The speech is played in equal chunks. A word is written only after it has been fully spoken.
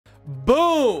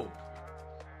Boom.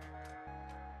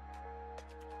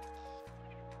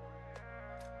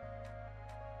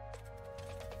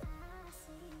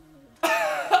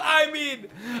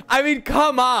 I mean,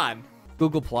 come on.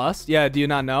 Google Plus? Yeah, do you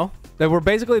not know? That we're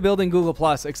basically building Google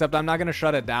Plus, except I'm not going to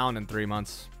shut it down in 3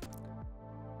 months.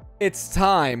 It's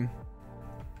time.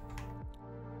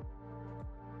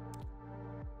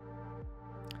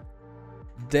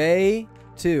 Day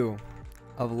 2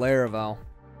 of Laravel.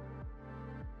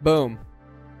 Boom.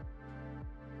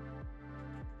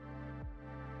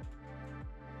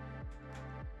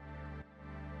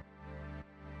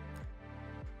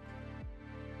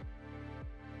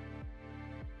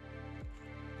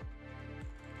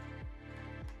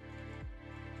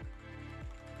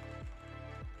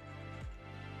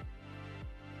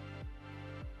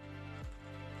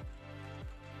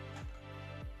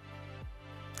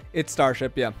 It's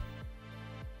Starship, yeah.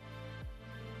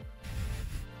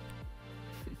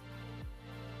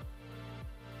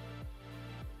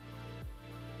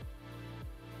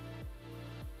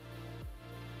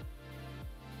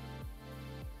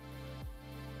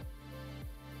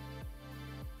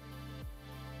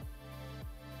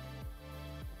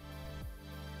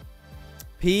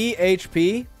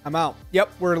 PHP? I'm out.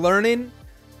 Yep, we're learning.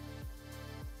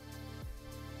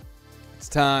 It's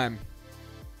time.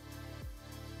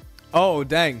 Oh,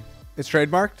 dang. It's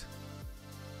trademarked?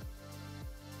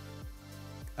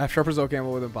 F sharp is okay, I'm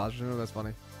with imposter. No, that's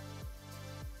funny.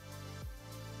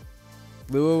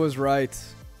 Lua was right.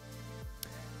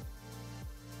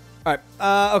 Alright.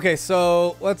 Okay,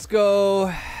 so let's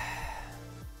go.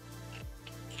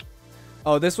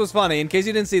 Oh, this was funny. In case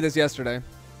you didn't see this yesterday.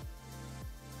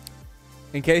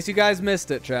 In case you guys missed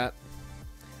it, chat.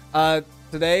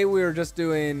 Today we were just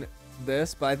doing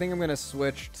this, but I think I'm gonna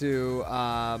switch to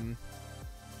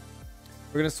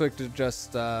we're gonna switch to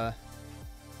just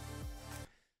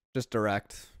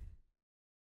direct.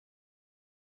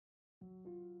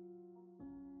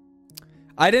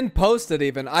 I didn't post it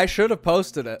even. I should have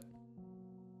posted it.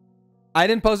 I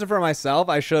didn't post it for myself.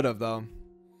 I should have though.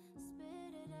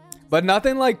 But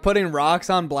nothing like putting rocks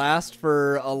on blast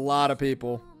for a lot of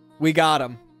people. We got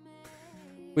him.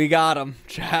 We got him,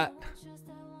 chat.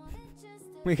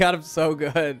 We got him so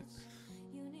good.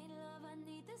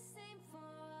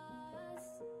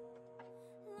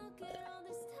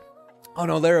 Oh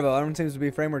no, Laravel. Everyone seems to be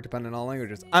framework dependent in all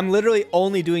languages. I'm literally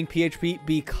only doing PHP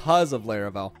because of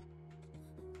Laravel.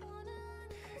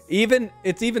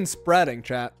 It's even spreading,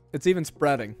 chat. It's even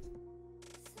spreading.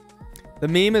 The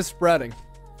meme is spreading.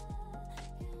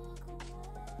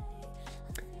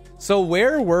 So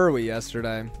where were we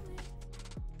yesterday?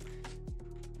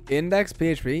 Index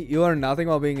PHP? You learned nothing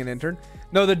while being an intern?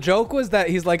 No, the joke was that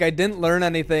he's like, I didn't learn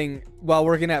anything while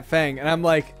working at Fang. And I'm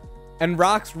like, and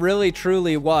Rox really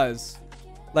truly was,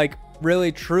 like,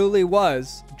 really truly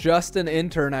was just an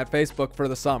intern at Facebook for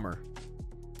the summer.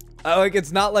 Like,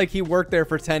 it's not like he worked there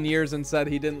for 10 years and said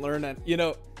he didn't learn it. You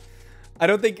know, I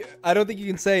don't think you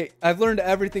can say, I've learned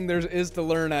everything there is to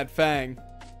learn at Fang.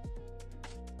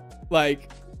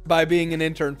 Like, by being an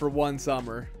intern for one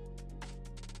summer.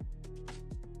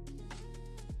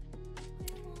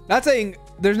 Not saying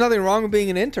there's nothing wrong with being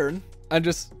an intern. We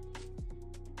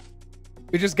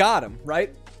just got him,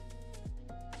 right?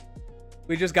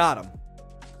 We just got him.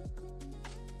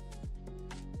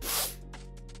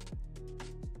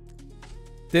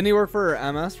 Didn't he work for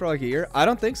MS for like a year? I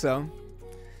don't think so.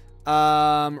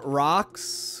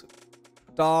 Rockstar.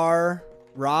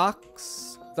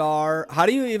 How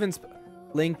do you even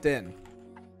LinkedIn?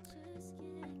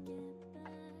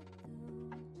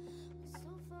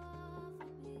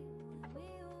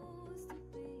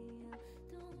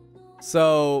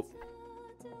 So,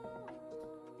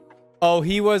 oh,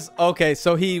 he was, okay,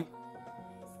 so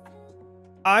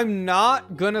I'm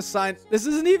not gonna sign, this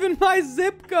isn't even my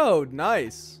zip code.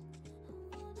 Nice.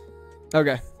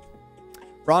 Okay.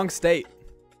 Wrong state.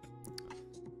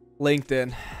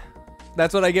 LinkedIn.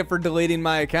 That's what I get for deleting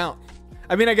my account.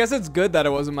 I mean, I guess it's good that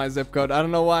it wasn't my zip code. I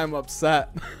don't know why I'm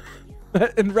upset.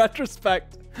 In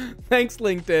retrospect, thanks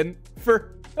LinkedIn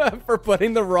for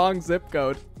putting the wrong zip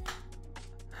code.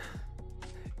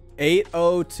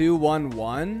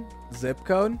 80211 zip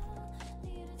code.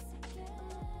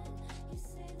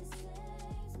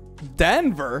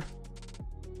 Denver.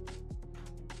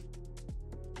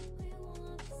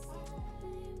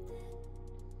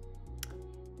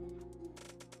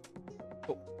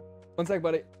 Oh, one sec,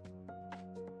 buddy.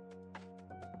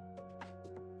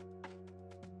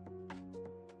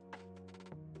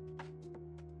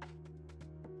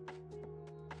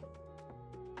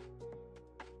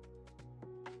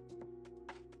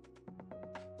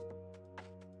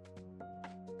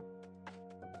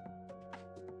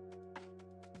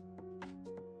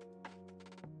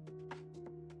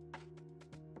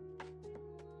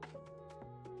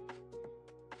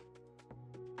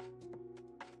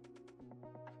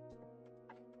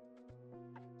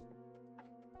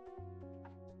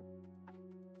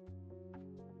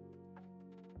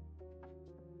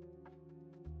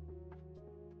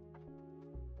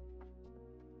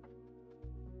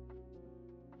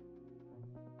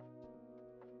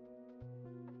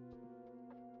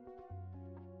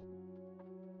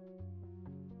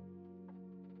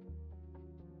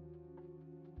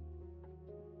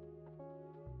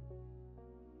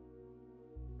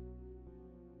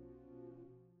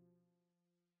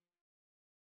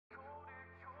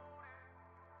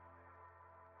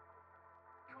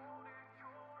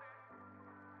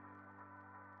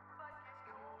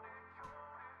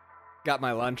 Got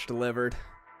my lunch delivered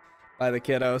by the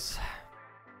kiddos.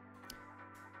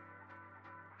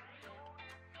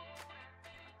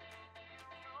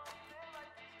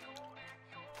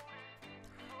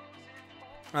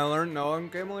 I learned no one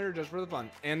came later just for the fun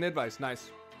and the advice.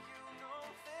 Nice.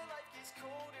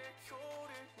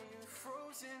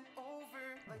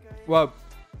 Well,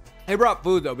 he brought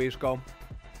food though, Bisco.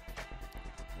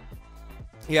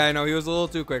 Yeah, I know he was a little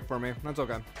too quick for me. That's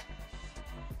okay.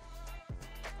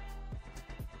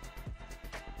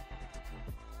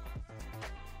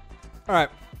 All right.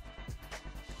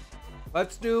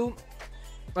 Let's do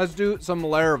some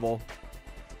Laravel.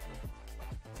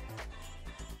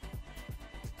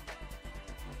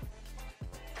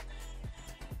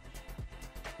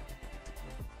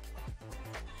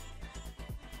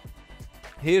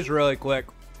 He is really quick.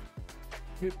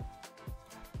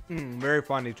 Very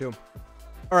funny too.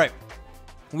 All right.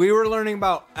 We were learning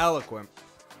about Eloquent.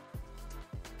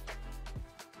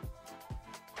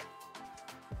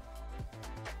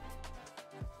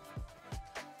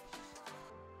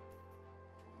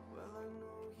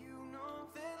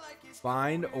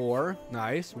 Find or.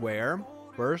 Nice. Where?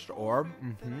 First or.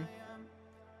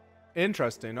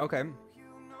 Interesting. Okay.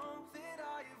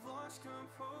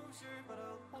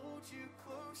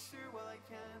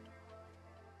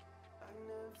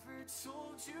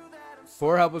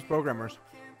 For helpless programmers.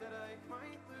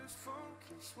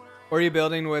 What are you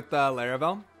building with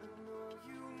Laravel?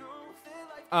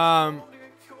 I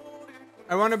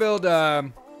want to build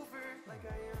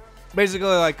basically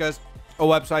like a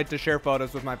website to share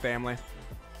photos with my family.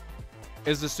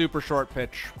 Is the super short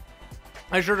pitch.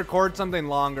 I should record something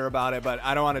longer about it, but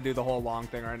I don't want to do the whole long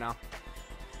thing right now.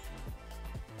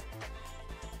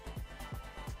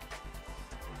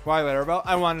 Why Laravel?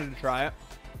 I wanted to try it.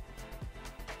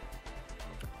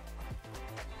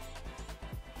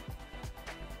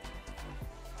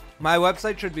 My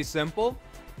website should be simple.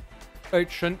 It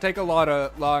shouldn't take a lot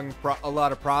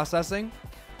of processing,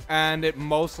 and it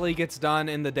mostly gets done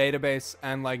in the database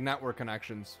and like network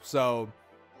connections. So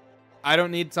I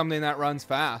don't need something that runs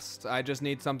fast. I just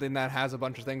need something that has a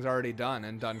bunch of things already done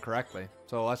and done correctly.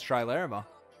 So let's try Laravel.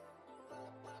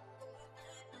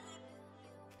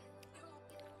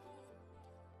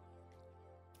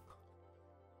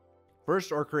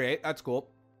 First or create. That's cool.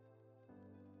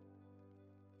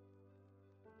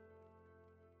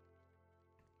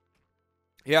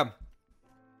 Yeah.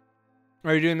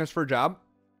 Are you doing this for a job?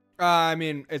 I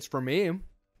mean, it's for me.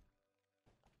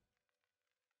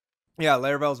 Yeah,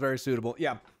 Laravel's very suitable.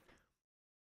 Yeah.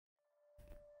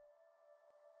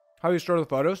 How do you store the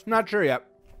photos? Not sure yet.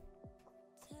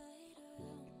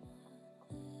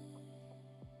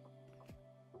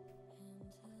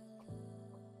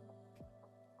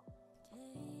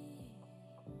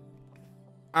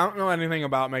 I don't know anything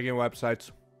about making websites.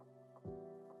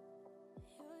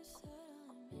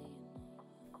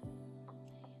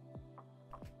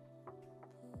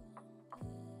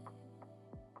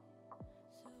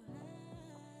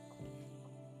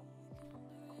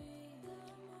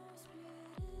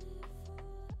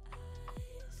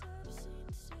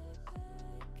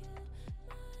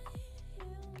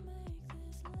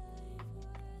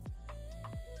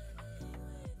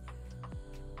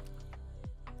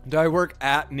 Do I work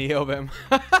at NeoVim?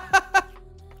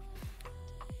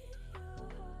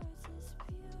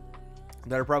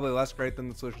 That are probably less great than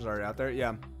the solutions already out there.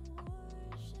 Yeah.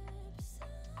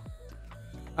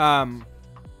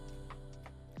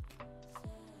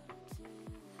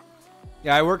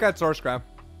 Yeah, I work at SourceGraph.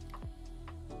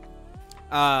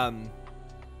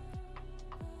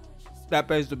 That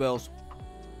pays the bills.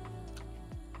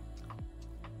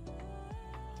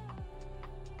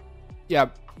 Yeah.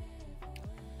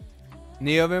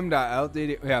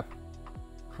 NeoVim.ltd. Yeah.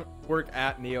 Work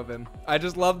at NeoVim. I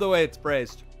just love the way it's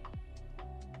phrased.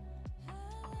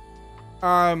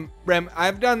 Rem,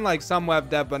 I've done like some web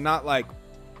dev, but not like,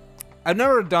 I've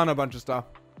never done a bunch of stuff.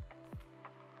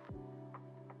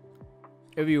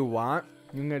 If you want,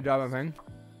 you can get a job at Fang.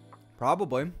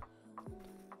 Probably.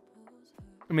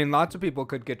 I mean, lots of people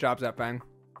could get jobs at Fang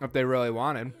if they really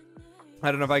wanted.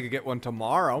 I don't know if I could get one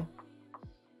tomorrow,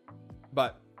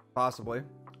 but possibly.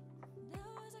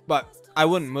 But I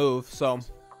wouldn't move, so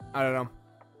I don't know.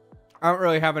 I don't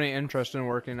really have any interest in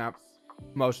working at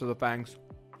most of the Fangs.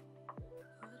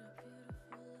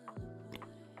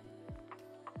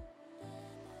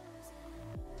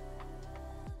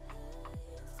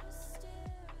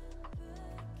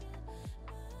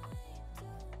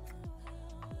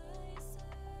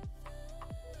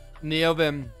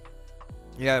 NeoVim,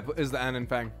 yeah, is the N in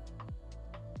Fang.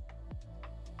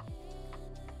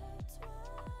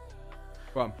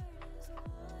 Well,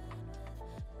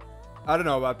 I don't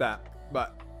know about that,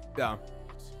 but yeah.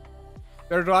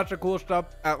 There's lots of cool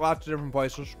stuff at lots of different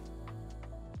places.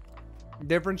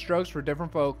 Different strokes for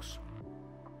different folks.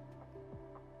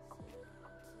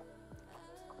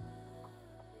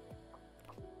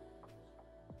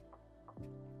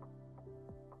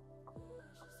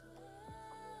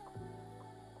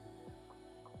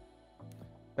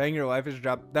 Fang your life is your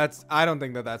job. I don't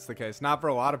think that that's the case. Not for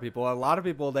a lot of people. A lot of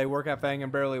people, they work at Fang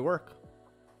and barely work.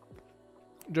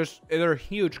 Just, they're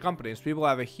huge companies. People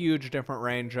have a huge different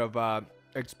range of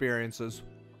experiences.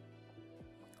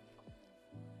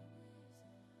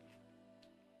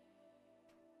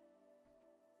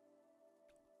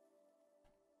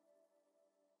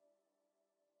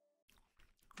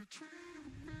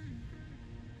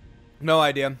 No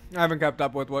idea. I haven't kept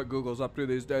up with what Google's up to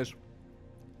these days.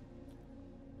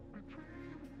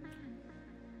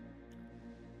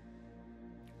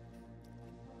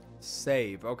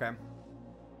 Save, okay.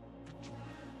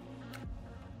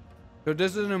 So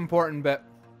this is an important bit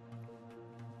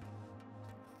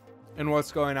in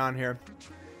what's going on here.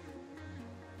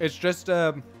 It's just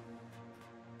a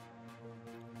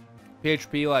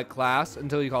PHP like class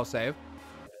until you call save.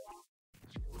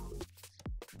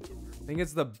 I think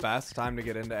it's the best time to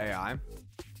get into AI. I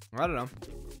don't know.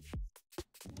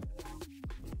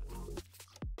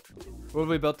 What have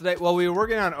we built today? Well, we were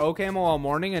working on OCaml all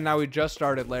morning, and now we just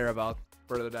started Laravel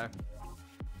for the day.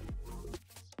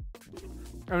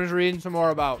 I'm just reading some more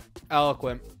about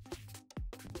Eloquent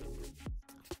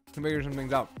to figure some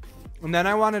things out. And then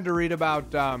I wanted to read about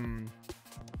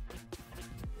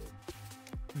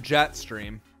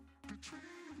Jetstream.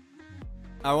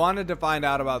 I wanted to find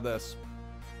out about this,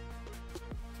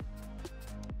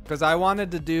 because I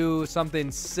wanted to do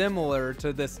something similar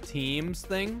to this Teams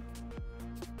thing.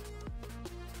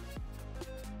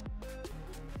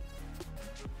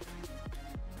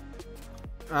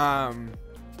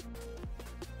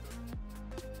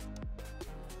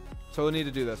 So we'll need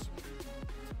to do this.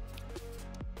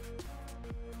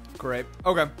 Great.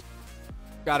 Okay.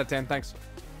 Got it, Tan. Thanks.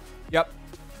 Yep.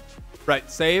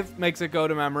 Right. Save makes it go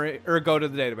to memory, or go to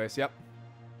the database. Yep.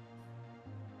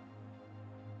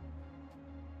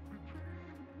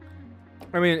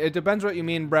 I mean, it depends what you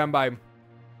mean, Bram, by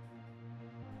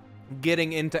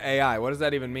getting into AI. What does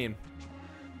that even mean?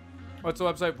 What's the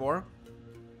website for?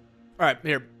 All right,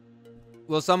 here.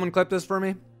 Will someone clip this for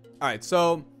me? All right,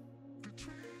 so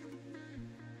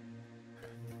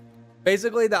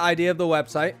basically the idea of the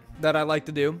website that I like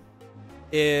to do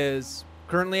is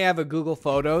currently I have a Google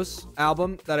Photos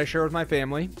album that I share with my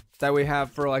family that we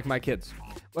have for like my kids.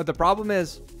 But the problem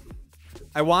is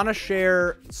I want to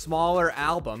share smaller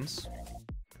albums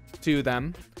to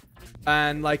them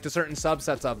and like to certain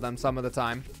subsets of them some of the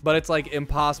time, but it's like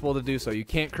impossible to do so. You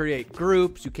can't create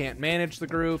groups, you can't manage the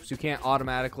groups, you can't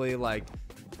automatically like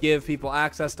give people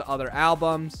access to other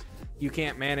albums, you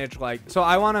can't manage like, so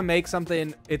I want to make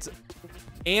something, it's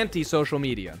anti-social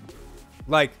media.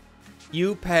 Like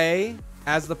you pay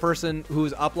as the person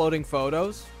who's uploading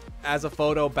photos as a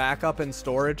photo backup and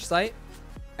storage site,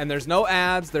 and there's no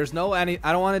ads, there's no I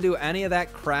don't want to do any of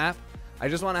that crap. I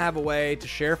just want to have a way to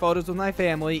share photos with my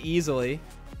family easily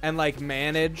and like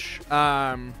manage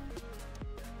that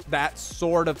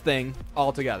sort of thing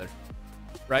all together,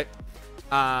 right?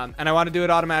 And I want to do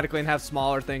it automatically and have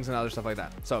smaller things and other stuff like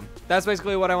that. So that's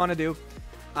basically what I want to do.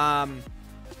 So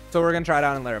we're going to try it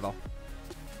out in Laravel.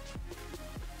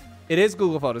 It is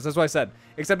Google Photos. That's what I said.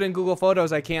 Except in Google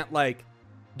Photos, I can't like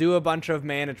do a bunch of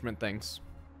management things.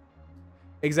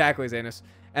 Exactly, Zanus.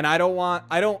 And I don't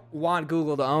want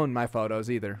Google to own my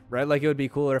photos either, right? Like it would be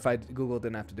cooler if Google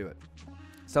didn't have to do it.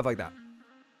 Stuff like that.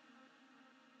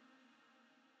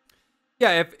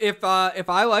 Yeah, if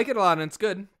I like it a lot and it's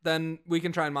good, then we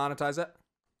can try and monetize it.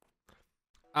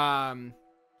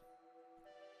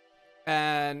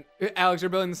 And Alex, you're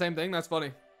building the same thing? That's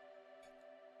funny.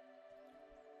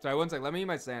 Sorry, one sec. Let me eat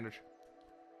my sandwich.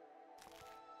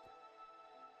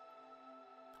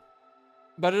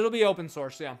 But it'll be open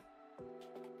source, yeah.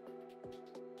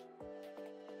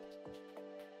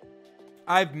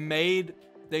 I've made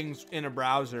things in a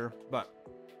browser, but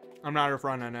I'm not a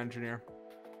front-end engineer.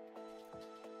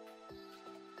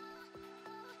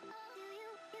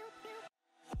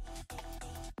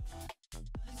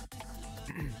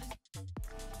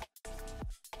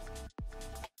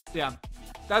 Yeah,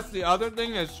 that's the other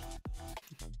thing is,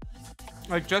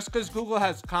 like, just because Google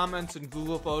has comments in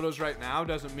Google Photos right now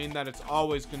doesn't mean that it's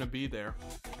always going to be there.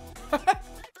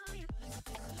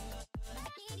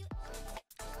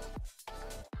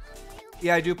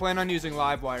 Yeah, I do plan on using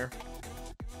Livewire.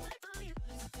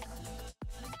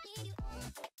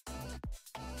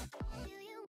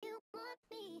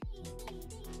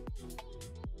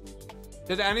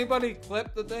 Did anybody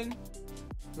clip the thing?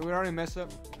 Did we already miss it?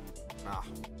 Ah,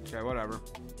 okay, whatever.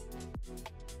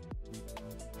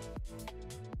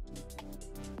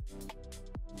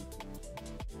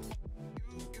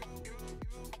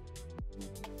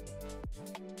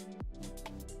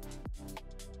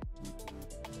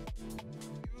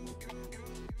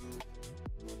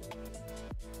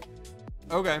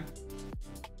 Okay.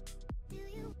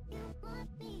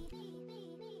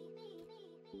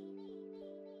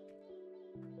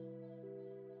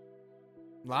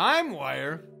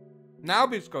 LimeWire? Now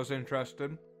Bisco's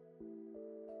interested.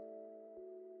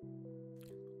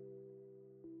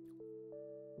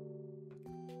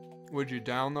 Would you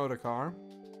download a car?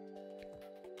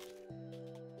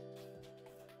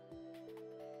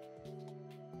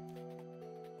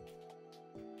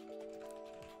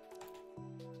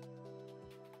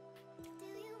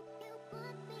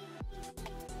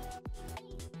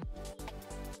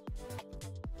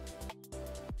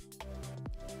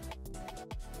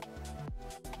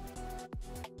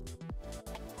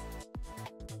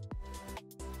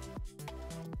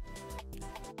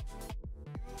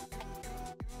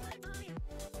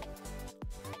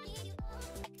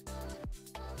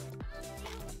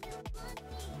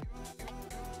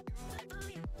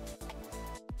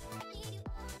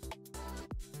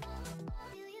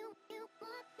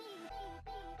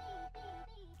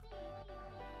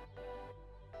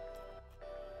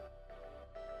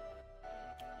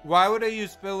 Why would I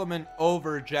use Filament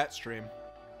over Jetstream?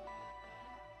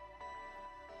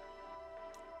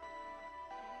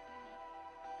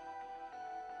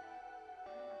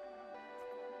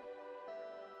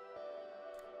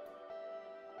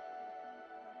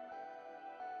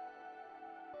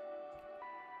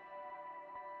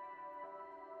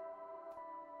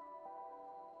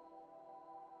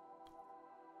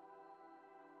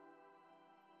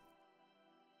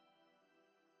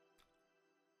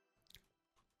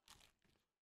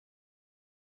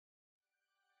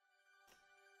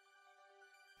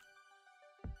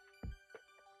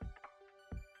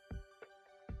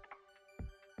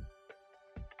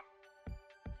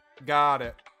 Got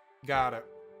it. Got it.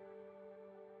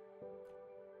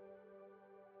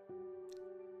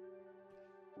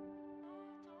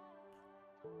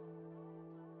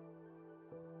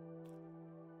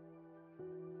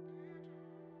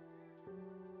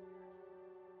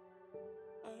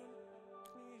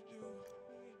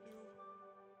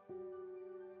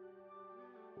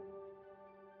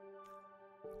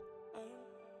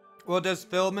 Well, does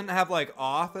Filament have like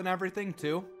auth and everything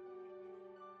too?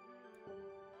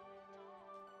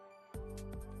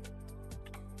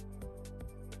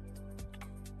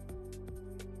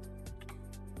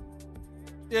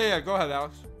 Yeah, go ahead,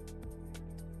 Alex.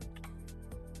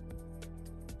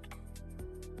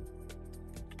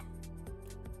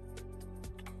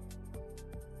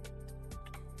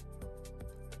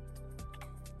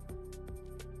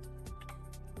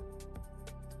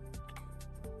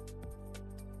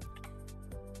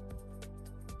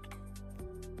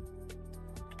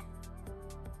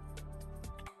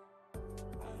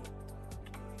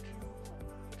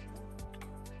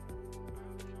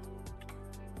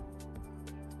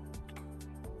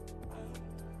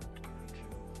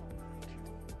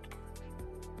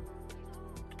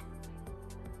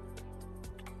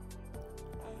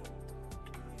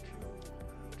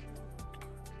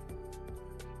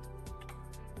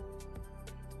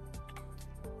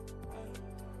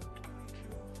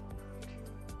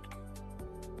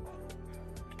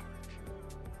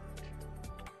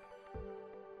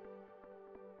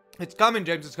 It's coming,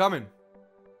 James. It's coming.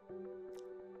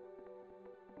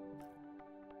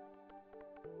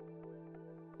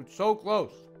 It's so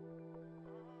close.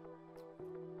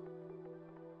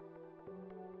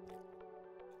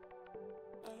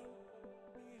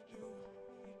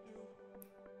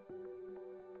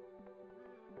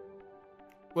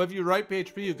 Well, if you write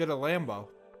PHP, you get a Lambo.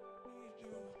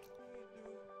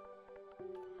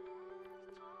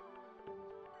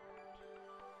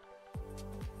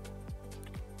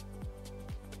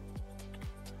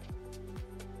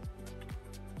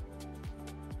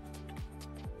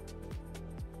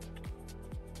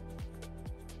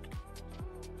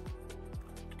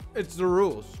 It's the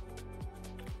rules.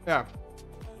 Yeah.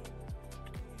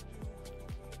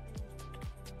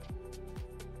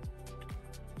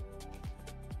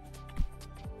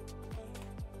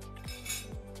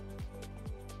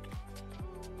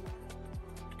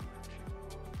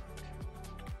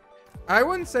 I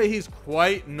wouldn't say he's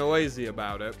quite noisy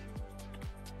about it.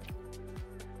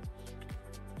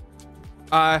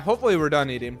 Hopefully we're done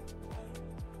eating.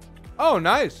 Oh,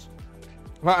 nice.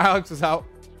 Well, Alex is out.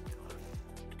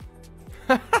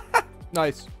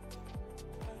 Nice.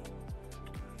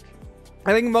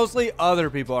 I think mostly other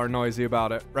people are noisy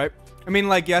about it, right? I mean,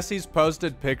 like, yes, he's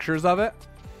posted pictures of it,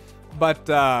 but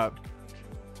to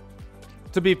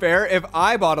be fair, if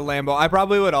I bought a Lambo, I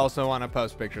probably would also want to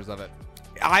post pictures of it.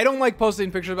 I don't like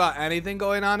posting pictures about anything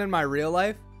going on in my real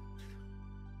life,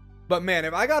 but man,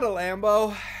 if I got a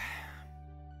Lambo,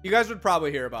 you guys would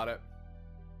probably hear about it.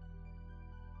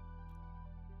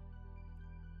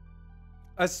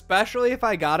 Especially if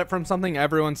I got it from something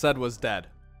everyone said was dead.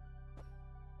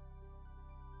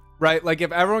 Right? Like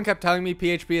if everyone kept telling me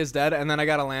PHP is dead and then I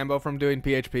got a Lambo from doing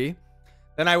PHP,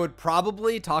 then I would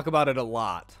probably talk about it a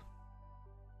lot.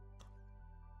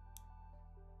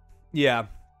 Yeah.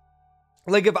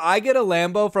 Like if I get a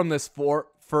Lambo from this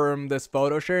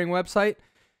photo sharing website,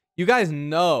 you guys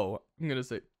know, I'm going to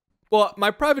say, well,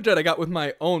 my private jet I got with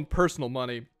my own personal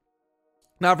money,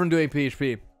 not from doing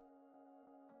PHP.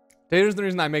 Tater's the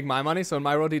reason I make my money, so in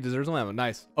my world he deserves a Lambo.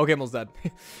 Nice. Oh, Camel's dead.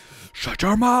 Shut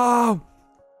your mouth!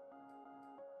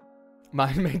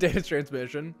 Mine maintains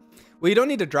transmission. Well, you don't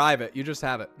need to drive it. You just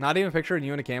have it. Not even a picture of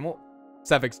you and a camel.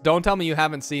 Cephix, don't tell me you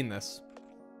haven't seen this.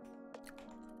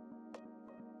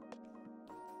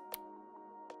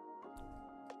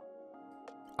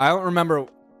 I don't remember.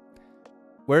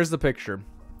 Where's the picture?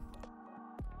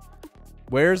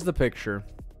 Where's the picture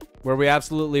where we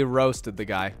absolutely roasted the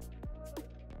guy?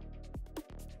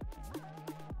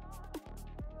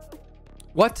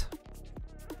 What?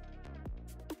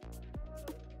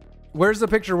 Where's the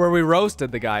picture where we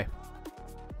roasted the guy?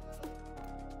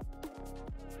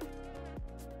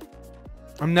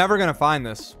 I'm never gonna find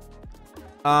this.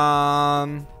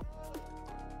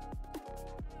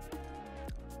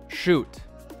 Shoot.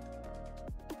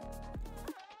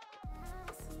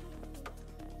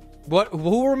 What?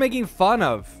 Who were we making fun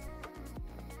of?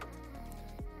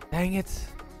 Dang it.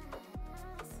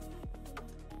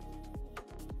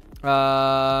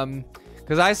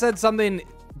 Because I said something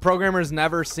programmers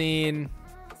never seen.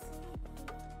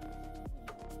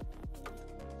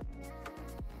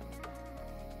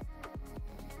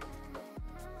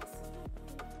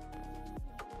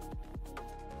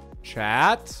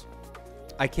 Chat?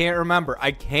 I can't remember.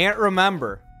 I can't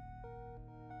remember.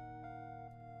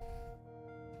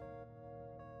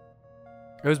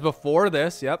 It was before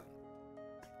this. Yep.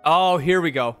 Oh, here we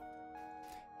go.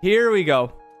 Here we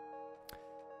go.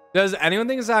 Does anyone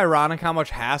think it's ironic how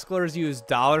much Hasklers use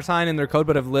 $ in their code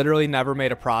but have literally never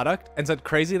made a product? And said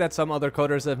crazy that some other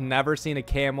coders have never seen a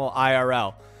camel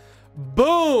IRL.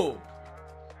 Boom!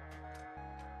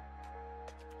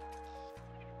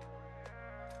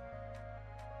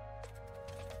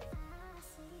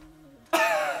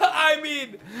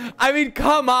 I mean,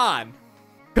 come on.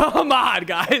 Come on,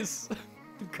 guys.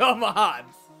 Come on.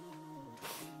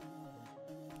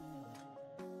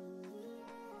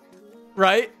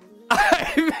 Right?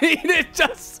 I mean, it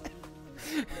just...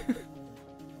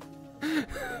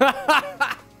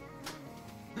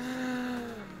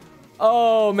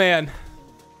 Oh, man.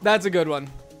 That's a good one.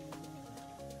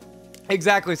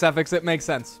 Exactly, Cephix. It makes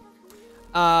sense.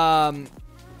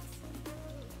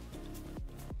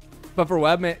 But for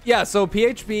web, yeah, so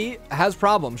PHP has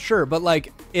problems, sure. But,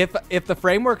 like, if the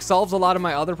framework solves a lot of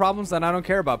my other problems, then I don't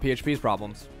care about PHP's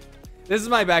problems. This is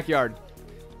my backyard.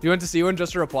 You went to see one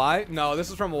just to reply? No, this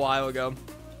is from a while ago.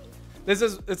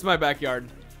 It's my backyard.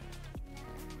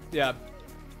 Yeah.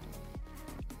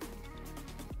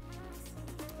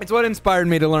 It's what inspired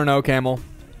me to learn OCaml.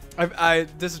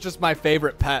 This is just my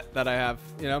favorite pet that I have,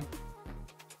 you know?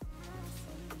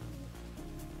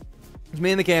 It's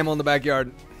me and the camel in the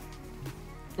backyard.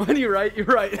 When you write, you're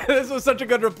right. This was such a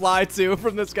good reply, too,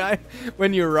 from this guy.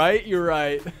 When you write, you're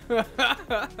right. Do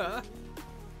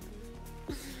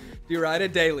you write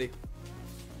it daily?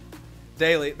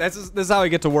 Daily. This is how I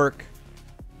get to work.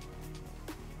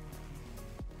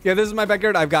 Yeah, this is my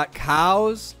backyard. I've got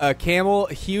cows, a camel,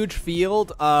 a huge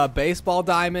field, a baseball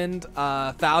diamond,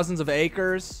 thousands of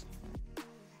acres.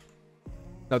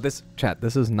 No, this chat.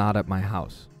 This is not at my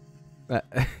house. I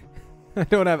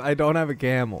don't have a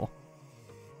camel.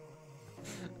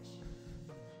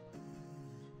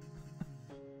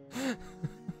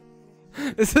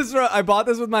 This is I bought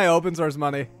this with my open source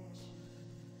money.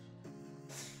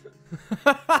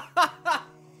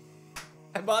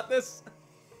 I bought this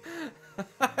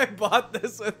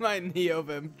with my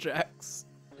NeoVim checks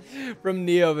from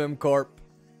NeoVim Corp.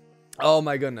 Oh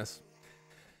my goodness.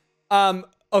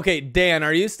 Okay, Dan,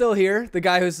 are you still here? The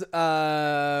guy who's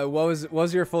what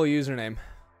was your full username?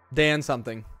 Dan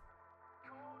something.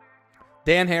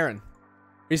 Dan Heron.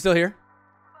 Are you still here?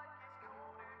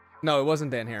 No, it wasn't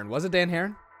Dan Heron. Was it Dan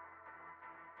Heron?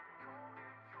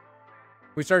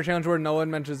 We started a challenge where no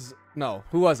one mentions... No.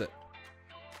 Who was it?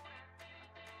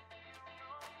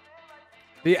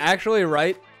 Be actually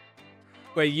right.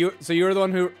 Wait, so you were the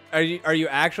one who are you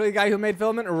actually the guy who made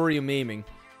Filament, or were you memeing?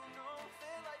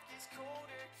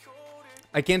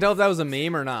 I can't tell if that was a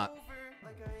meme or not.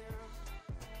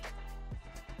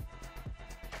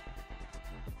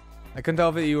 I couldn't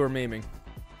tell if you were memeing.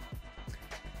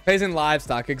 Pays in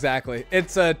livestock, exactly.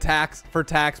 It's a tax for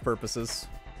tax purposes.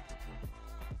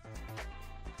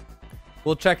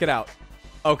 We'll check it out.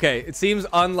 Okay, it seems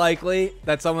unlikely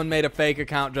that someone made a fake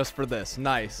account just for this.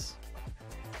 Nice.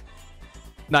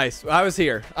 Nice. I was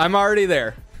here. I'm already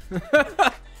there.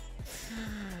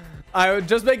 I was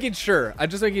just making sure. I'm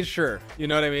just making sure. You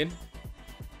know what I mean?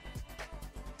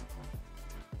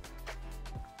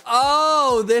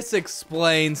 Oh, this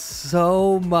explains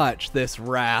so much. This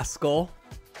rascal.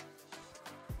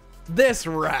 This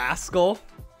rascal.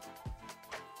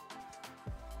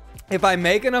 If I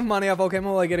make enough money off OCaml,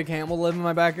 will I get a camel to live in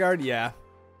my backyard? Yeah.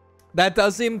 That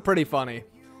does seem pretty funny.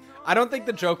 I don't think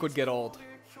the joke would get old.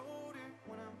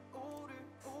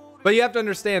 But you have to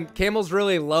understand, camel's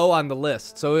really low on the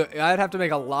list. So I'd have to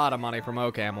make a lot of money from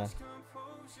OCaml.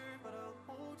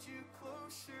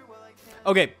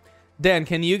 Okay. Dan,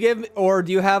 can you give, or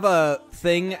do you have a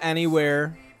thing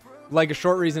anywhere, like a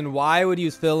short reason why I would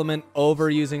use Filament over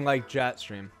using like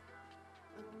Jetstream?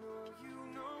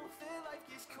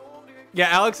 Yeah,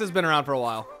 Alex has been around for a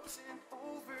while.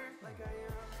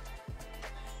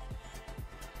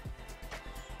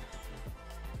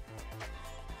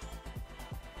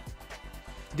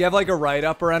 Do you have like a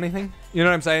write-up or anything? You know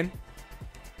what I'm saying?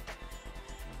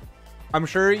 I'm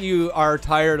sure you are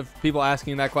tired of people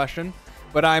asking that question,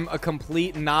 but I'm a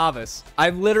complete novice.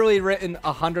 I've literally written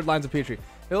 100 lines of PHP.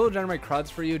 It'll generate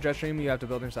CRUDs for you. Jetstream, you have to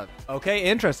build yourself. Okay,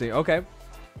 interesting. Okay.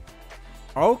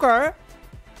 Okay.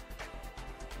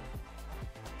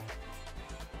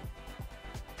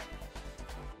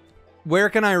 Where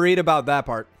can I read about that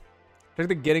part? Check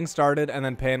the getting started and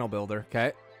then panel builder.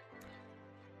 Okay.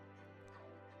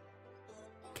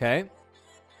 Okay.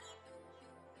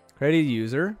 Create a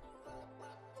user.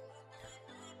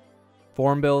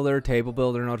 Form builder, table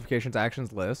builder, notifications,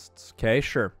 actions, lists. Okay,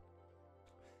 sure.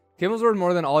 Camel's worth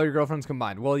more than all your girlfriends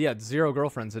combined. Well, yeah, 0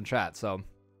 girlfriends in chat, so.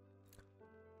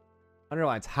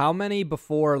 Underlines. How many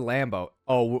before Lambo?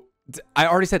 Oh, I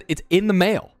already said it's in the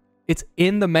mail. It's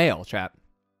in the mail, chat.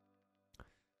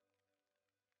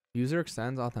 User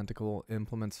extends authentical,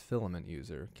 implements filament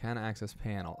user. Can access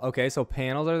panel. Okay, so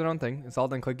panels are their own thing. Install,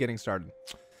 then click getting started.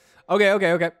 Okay.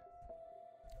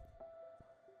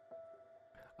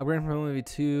 Upgrade from movie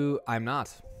 2. I'm not.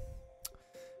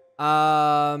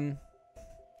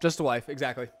 Just a wife,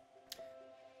 exactly.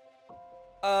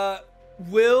 So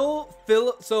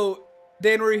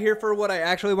Dan, were you here for what I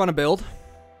actually want to build?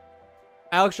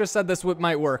 Alex just said this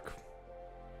might work.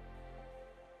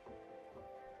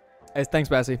 Hey, thanks,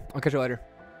 Bessie. I'll catch you later.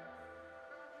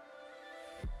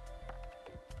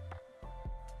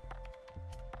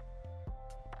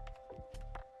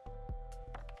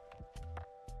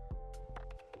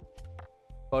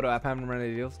 Photo app haven't run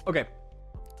any deals. Okay,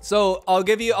 so I'll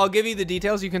give you the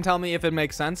details. You can tell me if it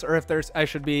makes sense or if I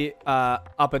should be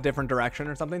up a different direction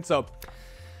or something. So,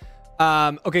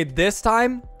 okay, this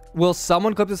time will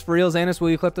someone clip this for real? Xanis,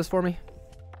 will you clip this for me?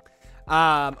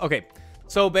 Okay,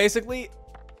 so basically,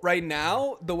 right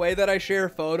now, the way that I share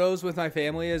photos with my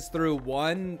family is through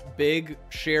one big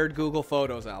shared Google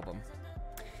Photos album.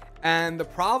 And the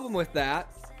problem with that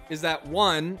is that,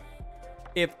 one,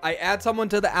 if I add someone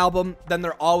to the album, then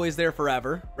they're always there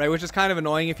forever, right? Which is kind of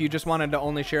annoying if you just wanted to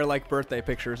only share like birthday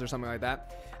pictures or something like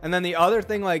that. And then the other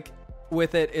thing like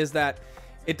with it is that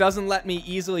it doesn't let me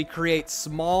easily create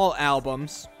small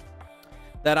albums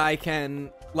that I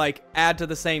can like add to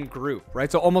the same group, right?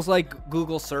 So almost like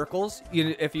Google Circles,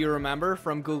 if you remember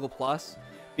from Google Plus,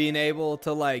 being able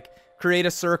to like create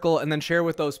a circle and then share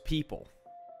with those people,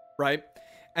 right?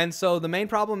 And so the main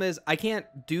problem is I can't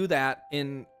do that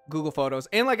in Google Photos,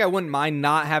 and like I wouldn't mind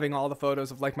not having all the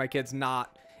photos of like my kids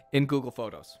not in Google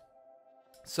Photos.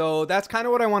 So that's kind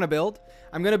of what I want to build.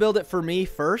 I'm going to build it for me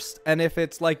first, and if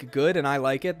it's like good and I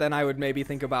like it, then I would maybe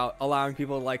think about allowing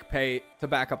people to like pay to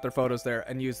back up their photos there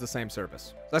and use the same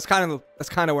service. That's kind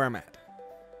of where I'm at.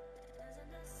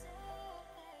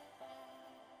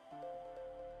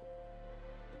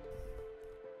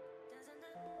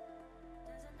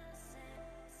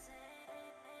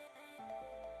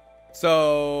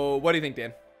 So what do you think,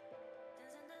 Dan?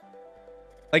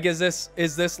 Like, is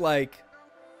this like,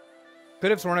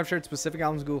 could have sworn I've shared specific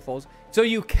albums in Google Photos. So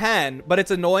you can, but it's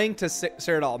annoying to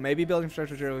share it all. Maybe building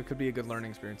structure material could be a good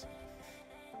learning experience.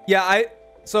 Yeah, I'm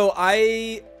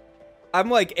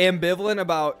like ambivalent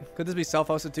about, could this be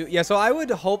self-hosted too? Yeah, so I would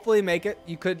hopefully make it.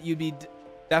 You'd be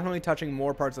Definitely touching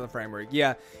more parts of the framework.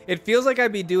 Yeah, it feels like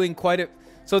I'd be doing quite a...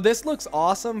 So this looks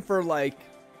awesome for like...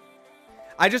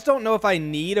 I just don't know if I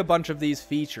need a bunch of these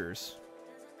features.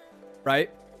 Right?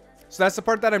 So that's the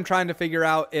part that I'm trying to figure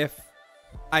out if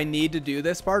I need to do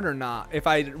this part or not. If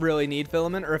I really need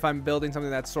Filament or if I'm building something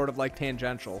that's sort of like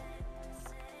tangential.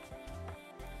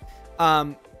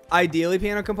 Ideally,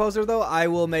 Piano Composer, though, I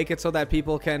will make it so that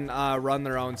people can run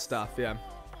their own stuff. Yeah.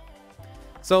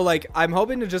 So, like, I'm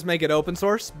hoping to just make it open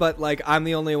source, but, like, I'm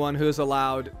the only one who's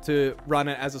allowed to run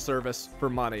it as a service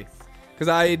for money. Because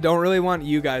I don't really want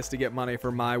you guys to get money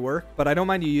for my work, but I don't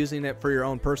mind you using it for your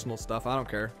own personal stuff. I don't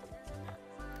care.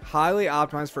 Highly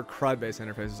optimized for CRUD-based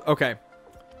interfaces. Okay.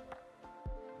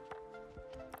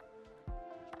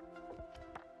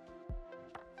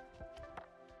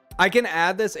 I can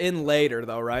add this in later,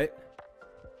 though, right?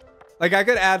 Like, I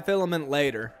could add Filament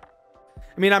later.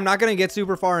 I mean, I'm not going to get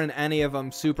super far in any of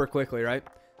them super quickly, right?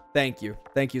 Thank you.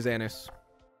 Thank you, Xanus.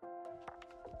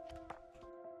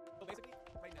 So basically,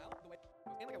 right now, the way...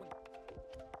 And like I wouldn't...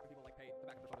 People like pay the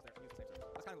backup photos there and use the same service.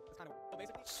 That's kind of... So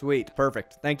basically... Sweet.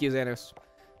 Perfect. Thank you, Xanus.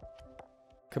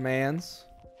 Commands.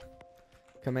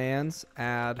 Commands.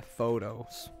 Add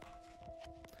photos.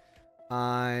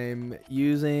 I'm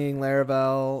using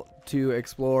Laravel to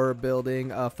explore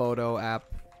building a photo app.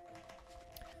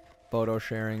 Photo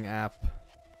sharing app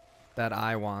that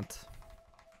I want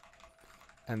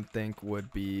and think would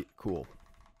be cool.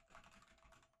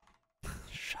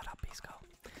 Shut up, Pisco.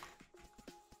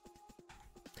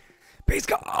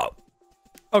 Pisco! Oh.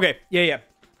 Okay, yeah.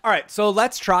 All right, so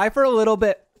let's try for a little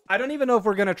bit. I don't even know if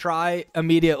we're going to try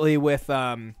immediately with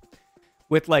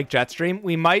like Jetstream.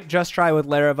 We might just try with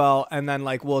Laravel and then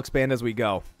like we'll expand as we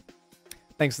go.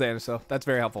 Thanks, Dan. So that's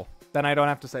very helpful. Then I don't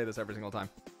have to say this every single time.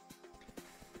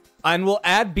 And we'll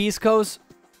add Bisco's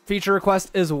feature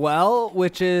request as well,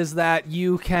 which is that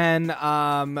you can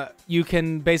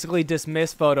basically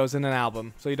dismiss photos in an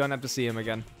album, so you don't have to see them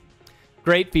again.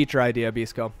 Great feature idea,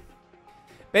 Bisco.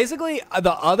 Basically,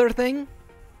 the other thing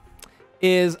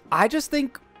is I just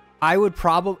think I would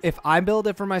probably, if I build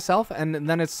it for myself and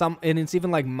then it's even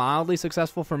like mildly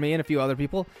successful for me and a few other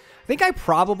people, I think I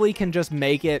probably can just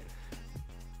make it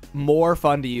more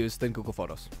fun to use than Google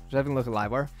Photos. Just having a look at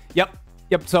Livewire. Yep.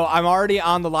 So I'm already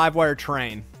on the Livewire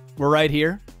train. We're right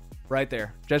here, right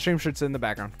there. Jetstream should sit in the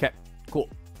background. Okay, cool.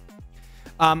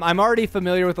 I'm already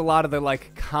familiar with a lot of the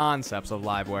like concepts of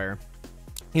Livewire,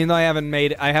 even though I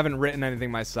haven't written anything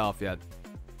myself yet.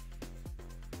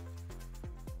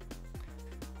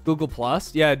 Google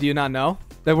Plus? Yeah, do you not know?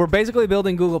 That we're basically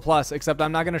building Google Plus, except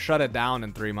I'm not going to shut it down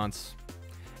in 3 months.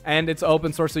 And it's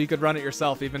open source, so you could run it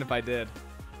yourself, even if I did.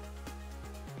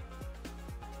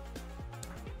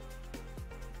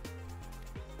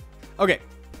 Okay.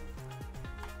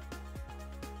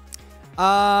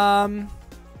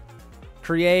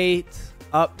 Create,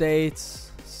 updates,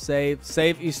 save.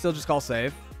 Save, you still just call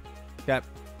save. Okay.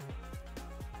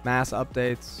 Mass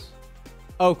updates.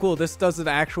 Oh, cool. This does an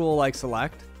actual, like,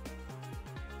 select.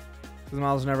 The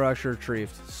model's never actually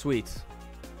retrieved. Sweet.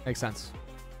 Makes sense.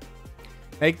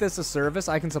 Make this a service.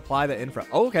 I can supply the infra.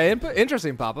 Oh, okay.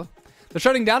 Interesting, Papa. The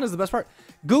shutting down is the best part.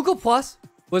 Google Plus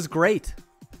was great.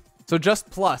 So just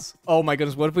Plus. Oh my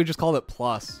goodness. What if we just called it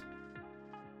Plus?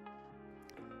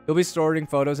 You'll be storing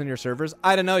photos in your servers?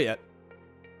 I don't know yet.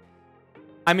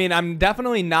 I mean, I'm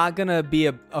definitely not going to be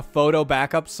a photo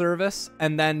backup service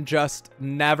and then just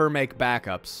never make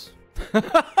backups.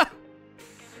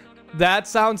 That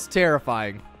sounds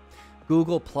terrifying.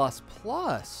 Google++.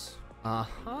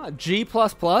 G++.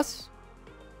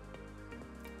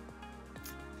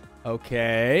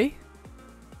 Okay.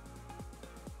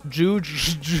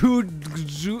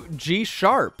 G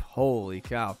sharp. Holy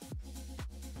cow.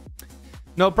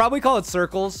 No, probably call it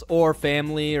circles or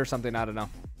family or something. I don't know.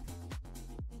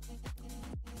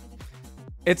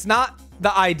 It's not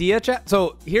the idea, chat.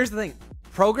 So here's the thing.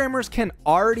 Programmers can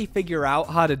already figure out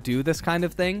how to do this kind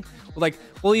of thing. Like,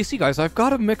 well, you see, guys, I've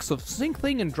got a mix of sync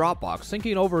thing and Dropbox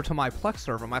syncing over to my Plex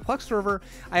server. My Plex server,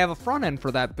 I have a front end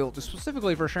for that built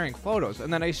specifically for sharing photos.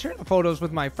 And then I share the photos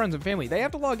with my friends and family. They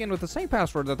have to log in with the same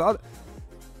password that the other...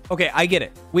 Okay, I get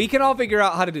it. We can all figure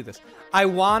out how to do this. I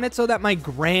want it so that my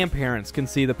grandparents can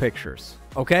see the pictures.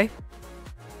 Okay?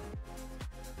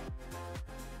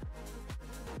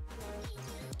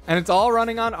 And it's all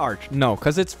running on Arch. No,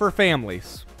 because it's for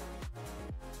families.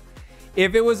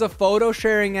 If it was a photo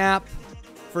sharing app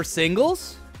for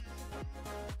singles,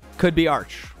 could be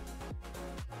Arch.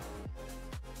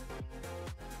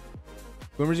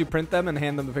 Boomers, you print them and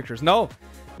hand them the pictures. No,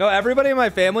 everybody in my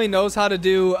family knows how to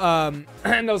do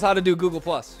Google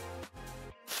Plus.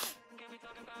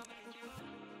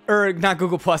 or not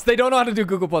Google Plus. They don't know how to do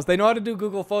Google Plus. They know how to do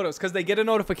Google Photos because they get a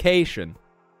notification,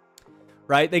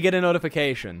 right? They get a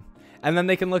notification and then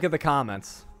they can look at the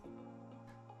comments.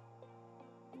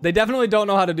 They definitely don't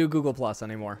know how to do Google Plus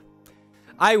anymore.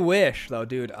 I wish though,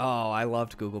 dude. Oh, I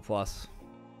loved Google Plus.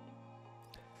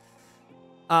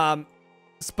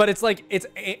 But it's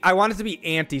like, I want it to be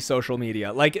anti-social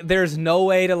media. Like, there's no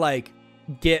way to like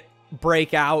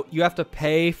break out. You have to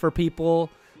pay for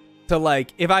people to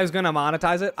like, if I was going to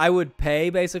monetize it, I would pay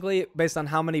basically based on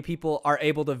how many people are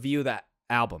able to view that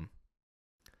album.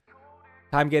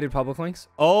 Time-gated public links.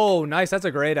 Oh, nice. That's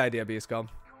a great idea, Bisco.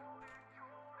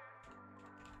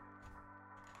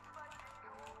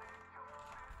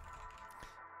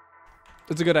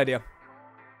 That's a good idea.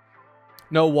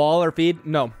 No wall or feed?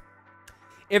 No.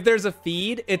 If there's a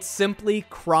feed, it's simply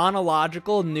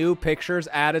chronological new pictures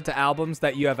added to albums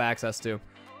that you have access to.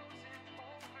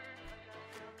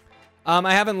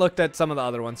 I haven't looked at some of the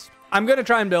other ones. I'm gonna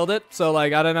try and build it. So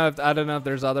like, I don't know if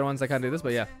there's other ones that kind of do this,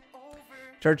 but yeah.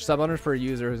 Charge sub owners per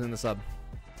user who's in the sub.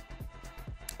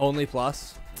 Only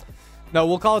plus. No,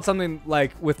 we'll call it something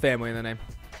like with family in the name.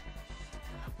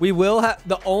 We will have,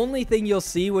 the only thing you'll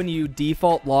see when you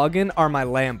default login are my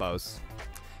Lambos.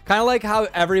 Kind of like how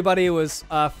everybody was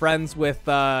friends with,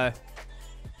 why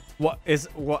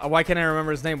can't I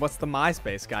remember his name? What's the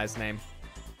MySpace guy's name?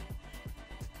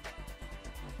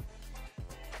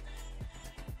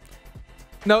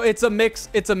 No, it's a mix.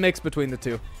 It's a mix between the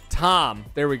two. Tom.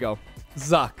 There we go.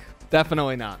 Zuck.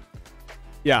 Definitely not.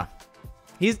 Yeah.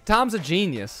 Tom's a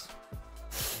genius.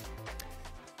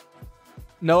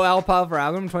 No alpha for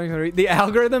algorithm 2023. The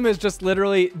algorithm is just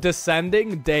literally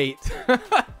descending date.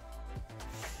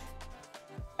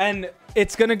 And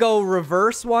it's going to go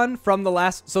reverse one from the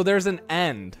last. So there's an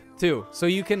end too. So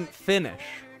you can finish.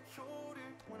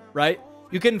 Right?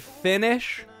 You can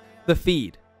finish the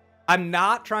feed. I'm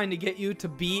not trying to get you to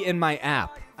be in my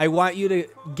app. I want you to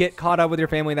get caught up with your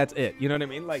family. That's it. You know what I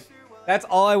mean? Like, that's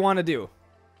all I want to do.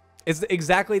 It's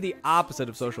exactly the opposite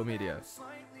of social media.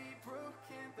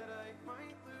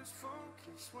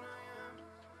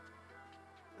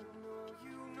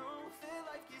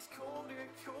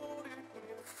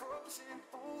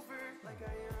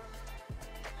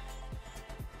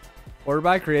 Order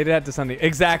by created at Sunday.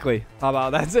 Exactly. How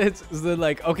about that's it? It's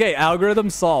like, okay, algorithm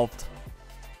solved.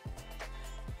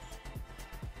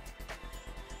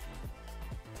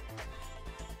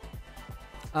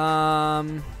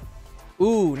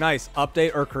 Ooh, nice.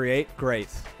 Update or create. Great.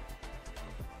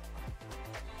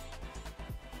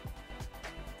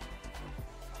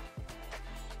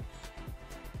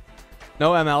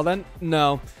 No ML then?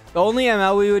 No. The only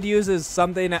ML we would use is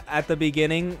something at the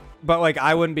beginning, but like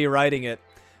I wouldn't be writing it.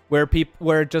 Where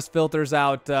it just filters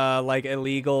out like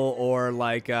illegal or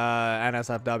like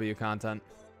NSFW content.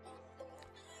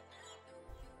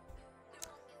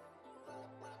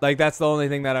 Like that's the only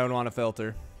thing that I would want to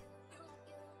filter.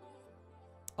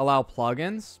 Allow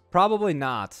plugins? Probably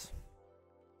not.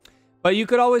 But you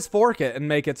could always fork it and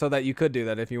make it so that you could do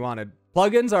that if you wanted.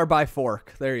 Plugins are by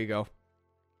fork. There you go.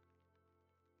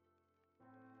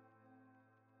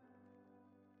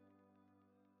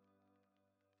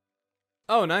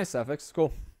 Oh, nice, Suffix.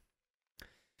 Cool.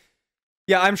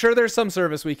 Yeah, I'm sure there's some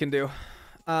service we can do.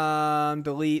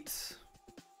 Delete.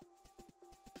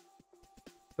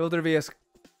 Filter via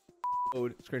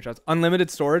code screenshots.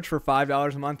 Unlimited storage for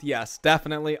 $5 a month. Yes,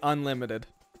 definitely unlimited.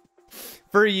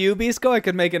 For you, Bisco, I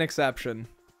could make an exception.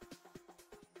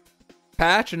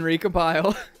 Patch and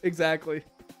recompile. Exactly.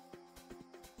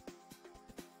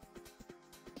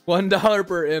 $1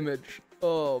 per image.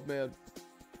 Oh, man.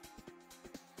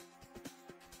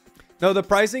 No, the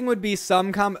pricing would be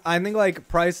some I think like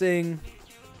pricing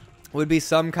would be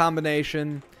some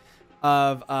combination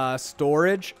of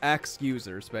storage x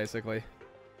users, basically.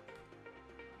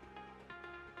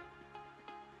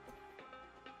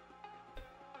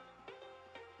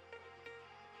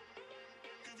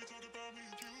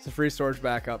 It's a free storage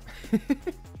backup.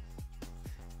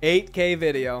 8K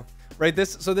video. Right,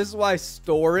 so this is why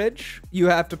storage, you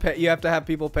have to pay, you have to have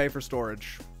people pay for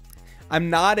storage. I'm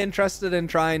not interested in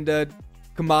trying to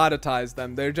commoditize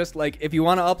them. They're just like, if you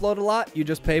want to upload a lot, you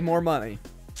just pay more money.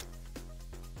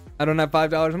 I don't have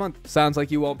 $5 a month. Sounds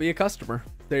like you won't be a customer.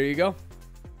 There you go.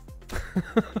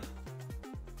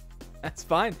 That's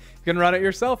fine. You can run it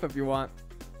yourself if you want.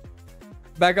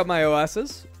 Back up my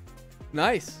OSs.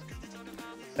 Nice.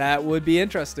 That would be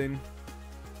interesting.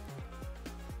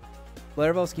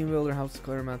 Laravel schema builder helps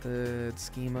declare method,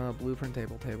 schema, blueprint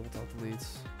table,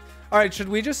 deletes. All right, should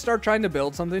we just start trying to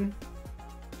build something?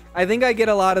 I think I get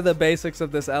a lot of the basics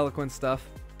of this Eloquent stuff.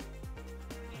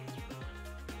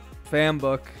 Fam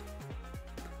book.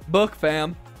 Book,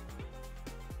 fam.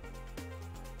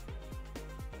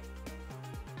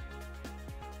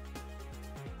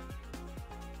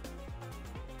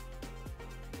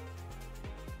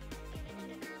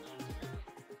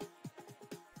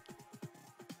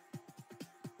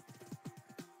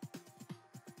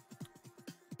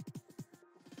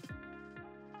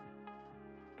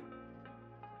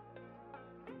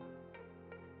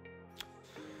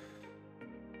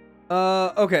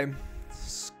 Okay.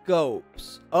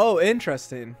 Scopes. Oh,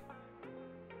 interesting.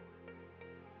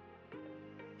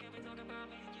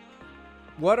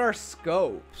 What are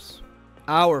scopes?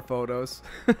 Our photos.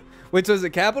 Which was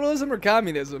it, capitalism or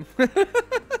communism?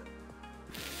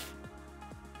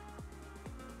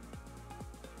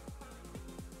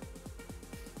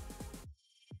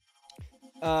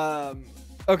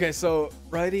 Okay, so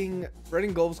writing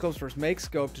global scopes first. Make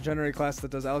scope to generate a class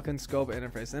that does Eloquent Scope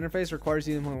interface. The interface requires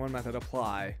using only one method,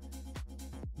 apply.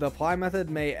 The apply method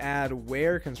may add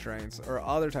where constraints or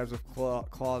other types of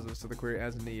clauses to the query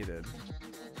as needed.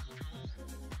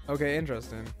 Okay,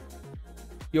 interesting.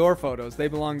 Your photos, they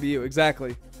belong to you.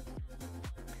 Exactly.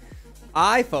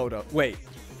 iPhoto. Wait.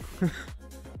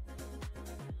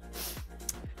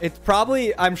 It's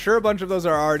probably, I'm sure a bunch of those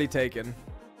are already taken.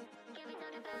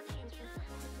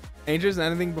 Ages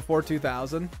anything before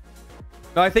 2000?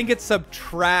 No, I think it's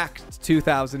subtract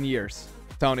 2000 years.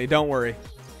 Tony, don't worry.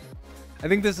 I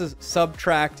think this is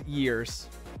subtract years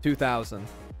 2000.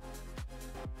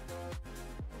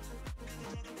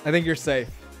 I think you're safe.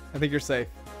 I think you're safe.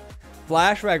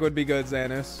 Flashback would be good,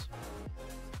 Xanus.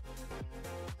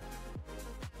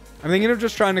 I'm thinking of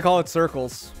just trying to call it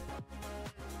circles.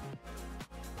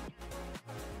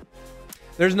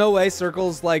 There's no way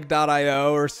circles like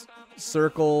 .io or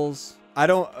circles. I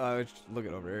don't look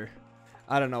it over here.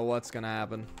 I don't know what's gonna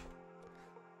happen.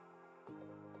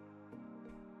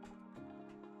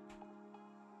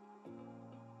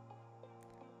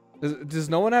 Does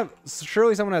no one have?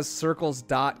 Surely someone has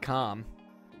circles.com.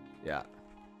 Yeah.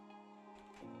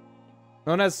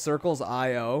 No one has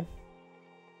circles.io.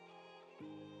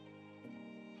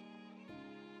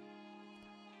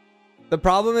 The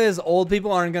problem is old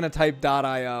people aren't gonna type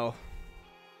 .io.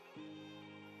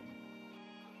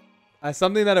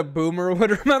 Something that a boomer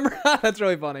would remember. That's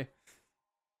really funny.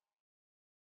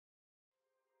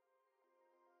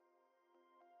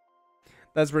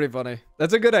 That's pretty funny.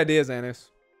 That's a good idea, Xanus.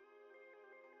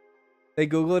 They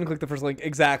Google it and click the first link.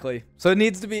 Exactly. So it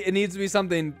needs to be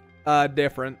something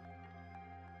different.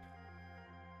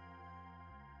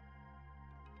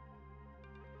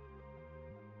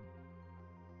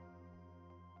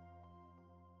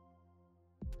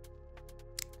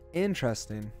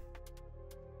 Interesting.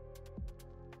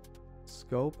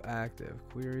 Scope active.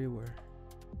 Query where?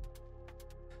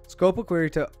 Scope a query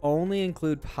to only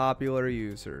include popular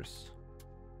users.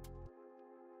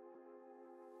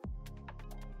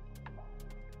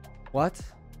 What?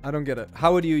 I don't get it.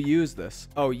 How would you use this?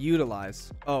 Oh,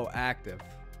 utilize. Oh, active.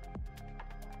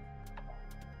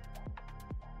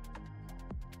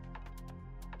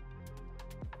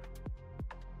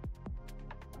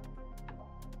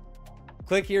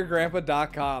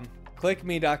 Clickheregrandpa.com.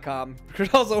 Clickme.com.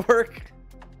 Could also work.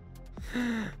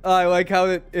 I like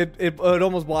how it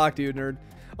almost blocked you, nerd.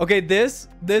 Okay, this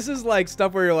is like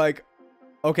stuff where you're like,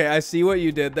 okay, I see what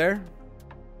you did there.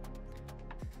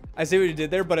 I see what you did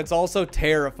there, but it's also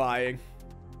terrifying.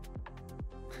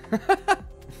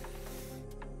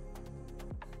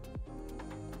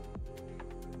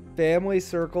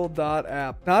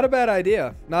 FamilyCircle.app. Not a bad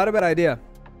idea. Not a bad idea.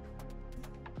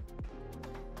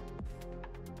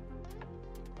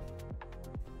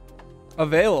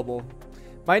 Available.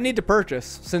 Might need to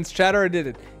purchase since chat already did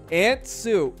it. Aunt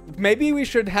Sue. Maybe we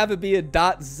should have it be a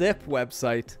 .zip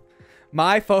website.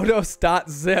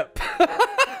 Myphotos.zip.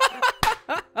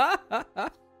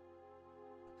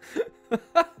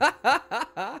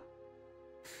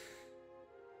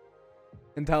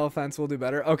 Intelephense will do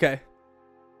better. Okay.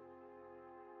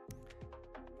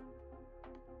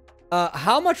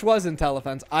 How much was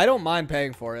Intelephense? I don't mind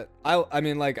paying for it. I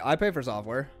mean, like, I pay for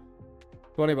software.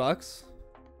 20 bucks.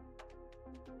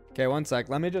 Okay, one sec.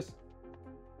 Let me just...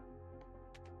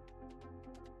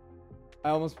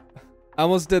 I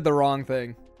almost did the wrong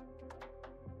thing.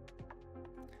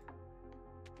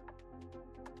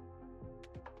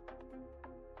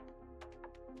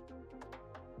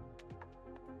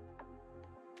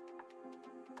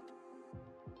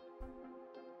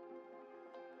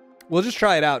 We'll just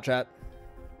try it out, chat.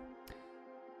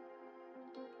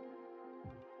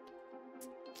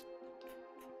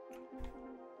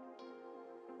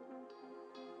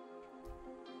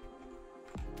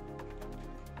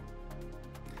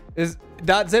 Is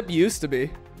 .zip used to be.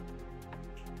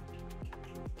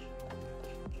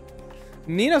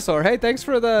 Ninosaur, hey, thanks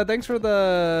for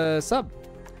the sub.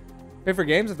 Pay for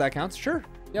games if that counts. Sure.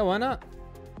 Yeah, why not?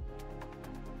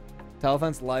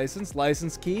 Intelephense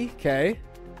license key. Okay.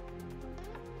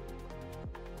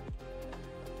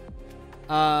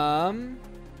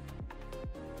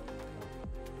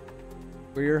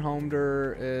 Where your home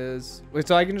dir is. Wait,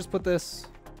 so I can just put this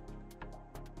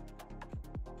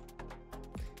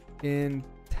in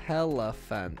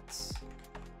Intelephense.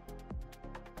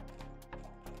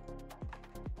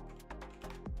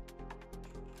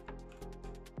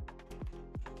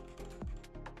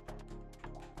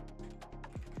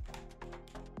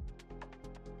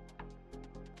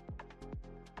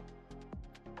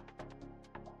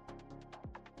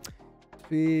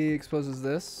 He exposes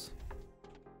this.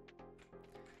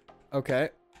 Okay.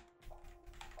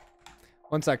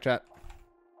 One sec, chat.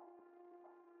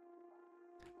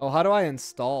 Oh, how do I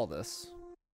install this?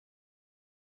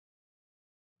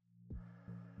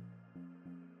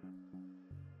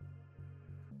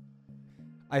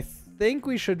 I think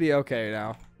we should be okay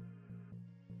now.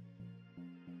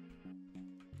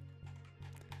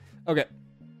 Okay.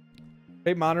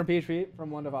 Rate modern PHP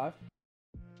from 1 to 5.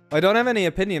 I don't have any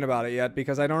opinion about it yet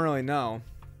because I don't really know.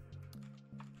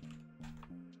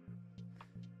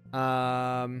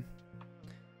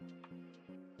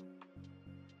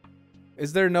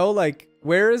 Is there no, like,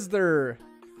 where is there?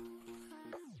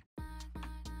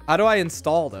 How do I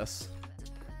install this?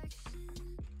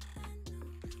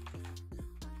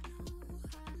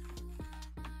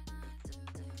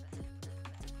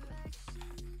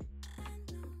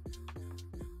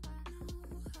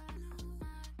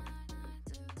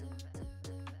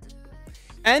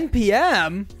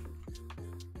 NPM?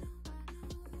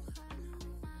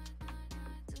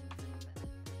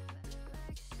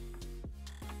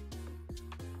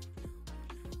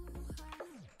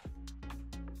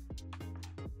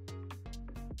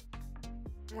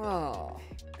 Oh,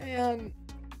 man.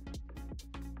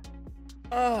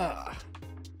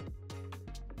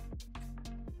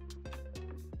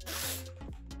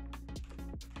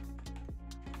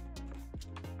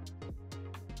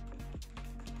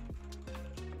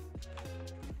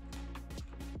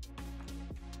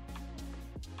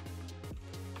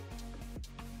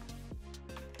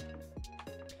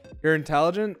 Your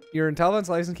Intelephense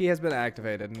license key has been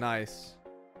activated. Nice.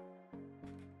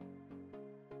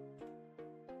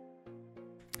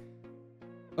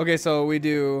 Okay, so we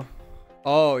do.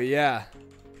 Oh, yeah.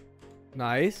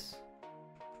 Nice.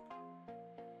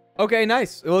 Okay,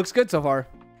 nice. It looks good so far.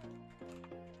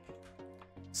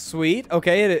 Sweet.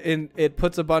 Okay, it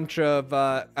puts a bunch of.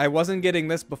 I wasn't getting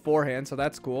this beforehand, so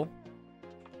that's cool.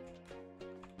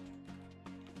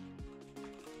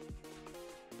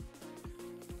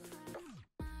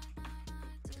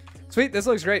 Sweet, this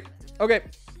looks great. Okay.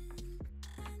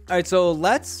 All right, so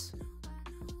let's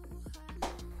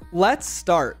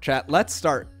start, chat. Let's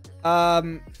start.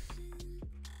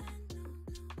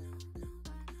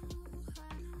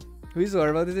 Who's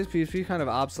learning about this PHP kind of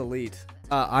obsolete?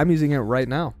 I'm using it right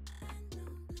now.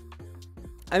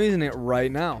 I'm using it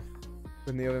right now.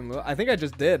 With the ORM. I think I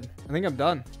just did. I think I'm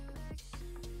done.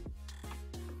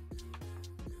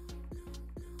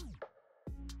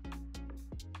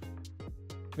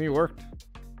 I think it worked.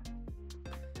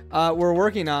 We're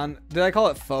working on. Did I call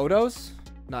it photos?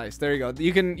 Nice. There you go.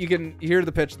 You can hear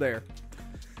the pitch there.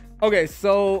 Okay,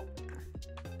 so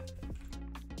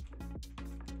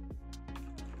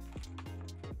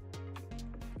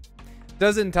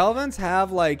does Intelephense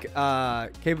have like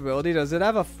capability? Does it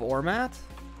have a format?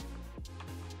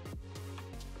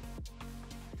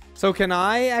 So can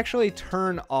I actually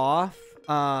turn off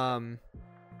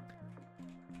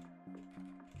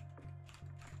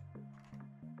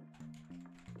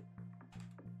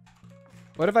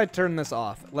what if I turn this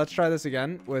off? Let's try this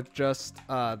again with just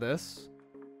this,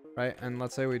 right? And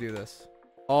let's say we do this.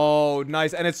 Oh,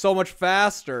 nice. And it's so much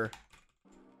faster.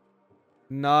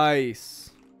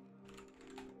 Nice.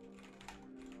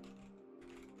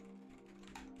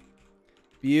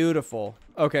 Beautiful.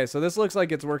 Okay, so this looks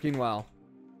like it's working well.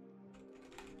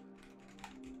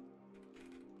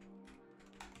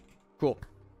 Cool.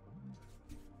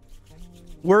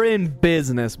 We're in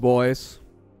business, boys.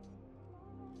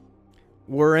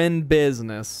 We're in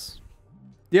business.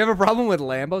 Do you have a problem with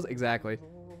Lambos? Exactly.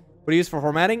 What do you use for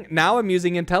formatting? Now I'm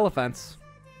using Intelephense.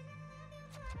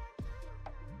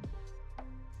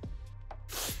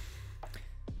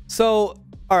 So,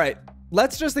 all right.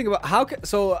 Let's just think about how.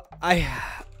 So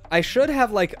I should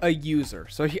have like a user.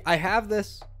 So I have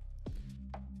this.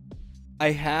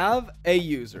 I have a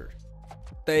user.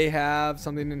 They have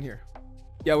something in here.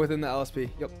 Yeah, within the LSP.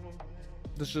 Yep.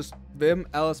 This is just Vim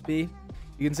LSP.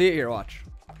 You can see it here. Watch.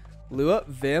 Lua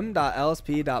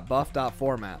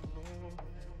vim.lsp.buff.format.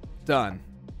 Done.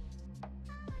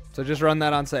 So just run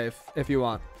that on safe if you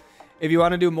want. If you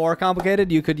want to do more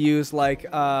complicated, you could use like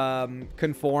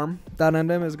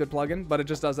conform.mdim is a good plugin, but it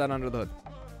just does that under the hood.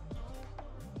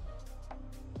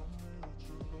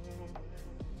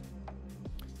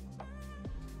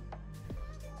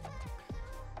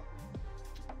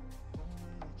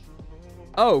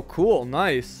 Oh, cool.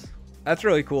 Nice. That's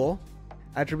really cool.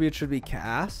 Attribute should be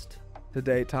cast to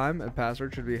datetime and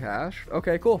password should be hashed.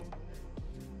 Okay, cool.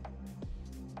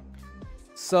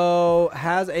 So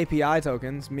has API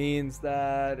tokens means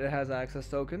that it has access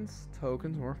tokens.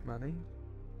 Tokens worth money.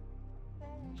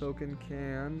 Token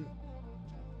can.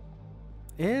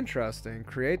 Interesting.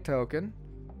 Create token.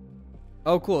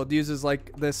 Oh, cool. It uses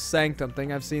like this sanctum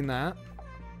thing. I've seen that.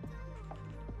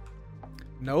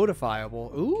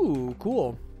 Notifiable. Ooh,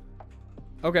 cool.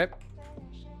 Okay.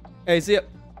 Hey, see ya.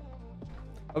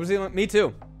 Me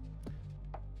too.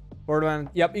 Forward.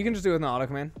 Yep, you can just do it with an auto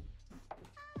command.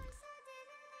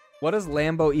 What does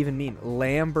Lambo even mean?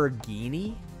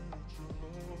 Lamborghini?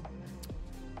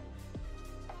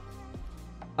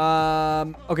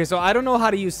 Okay, so I don't know how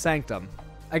to use sanctum.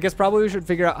 I guess probably we should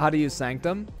figure out how to use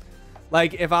sanctum.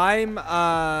 Like if I'm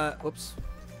whoops.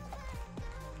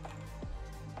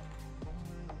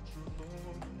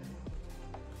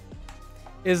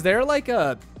 Is there like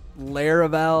a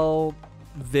Laravel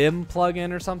Vim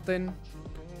plugin or something?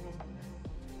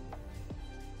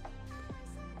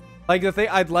 Like the thing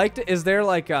I'd like to, is there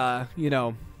like a, you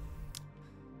know,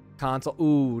 console?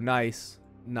 Ooh, nice.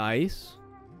 Nice.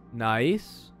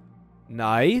 Nice.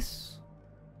 Nice.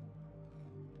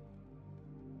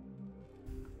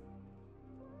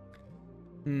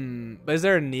 But is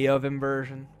there a NeoVim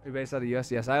version? You're based out of the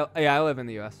US? Yes, I live in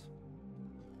the US.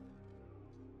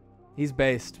 He's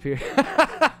based.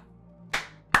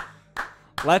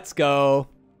 Let's go.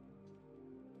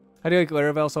 How do you like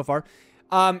Laravel so far?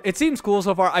 It seems cool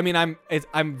so far. I mean,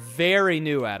 I'm very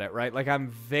new at it, right? Like I'm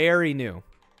very new.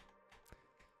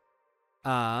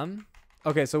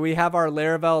 Okay, so we have our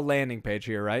Laravel landing page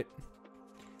here, right?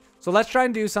 So let's try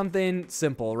and do something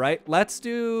simple, right? Let's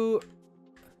do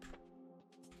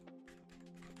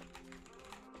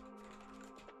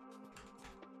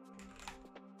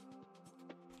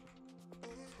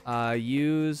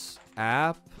use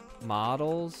app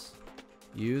models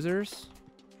users.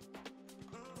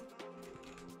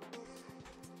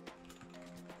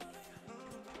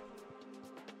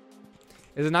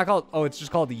 Is it not called? Oh, it's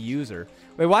just called the user.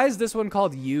 Wait, why is this one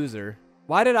called user?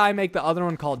 Why did I make the other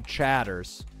one called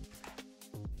chatters?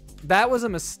 That was a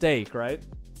mistake, right?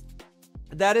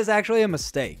 That is actually a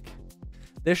mistake.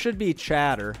 This should be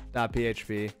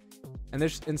chatter.php. And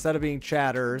this, instead of being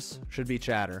chatters, should be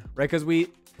chatter, right? Because we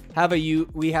have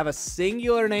a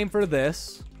singular name for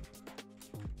this.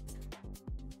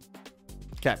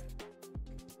 Okay.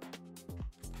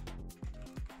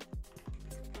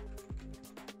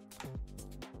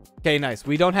 Okay, nice.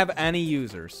 We don't have any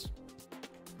users.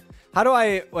 How do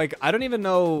I, like, I don't even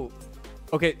know.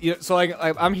 Okay, so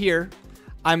I'm here.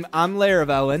 I'm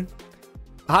Laravelin.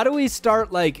 How do we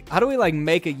start, like, how do we, like,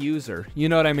 make a user? You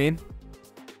know what I mean?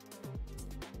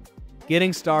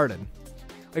 Getting started.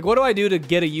 Like, what do I do to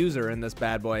get a user in this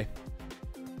bad boy?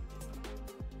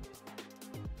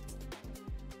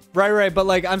 Right, but,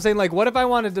 like, I'm saying, like, what if I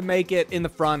wanted to make it in the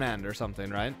front end or something,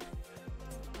 right?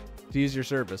 To use your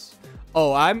service.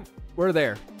 Oh, we're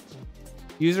there.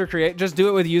 User create. Just do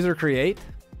it with user create.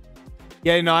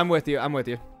 Yeah, no, I'm with you.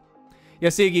 Yeah,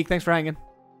 see you, Geek. Thanks for hanging.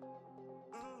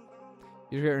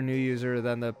 User create a new user,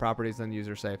 then the properties, then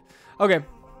user save. Okay.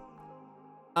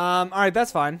 All right,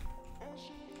 that's fine.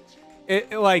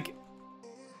 It's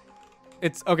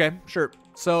okay, sure.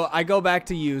 So I go back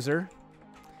to user,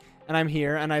 and I'm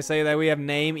here, and I say that we have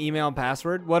name, email, and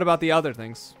password. What about the other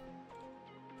things?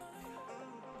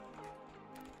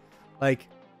 Like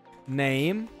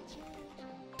name,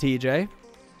 TJ,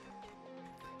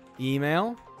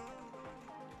 email,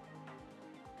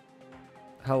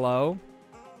 hello,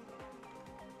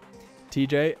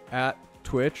 TJ at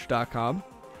twitch.com.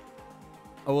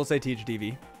 Oh, we'll say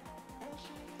TJTV.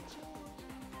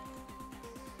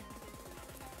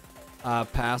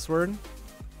 Password.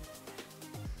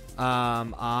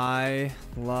 I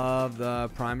love the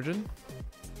Primogen.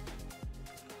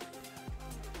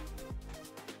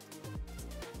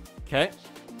 Okay.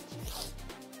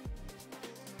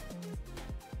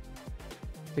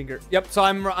 Tinker. Yep. So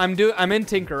I'm in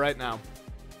Tinker right now.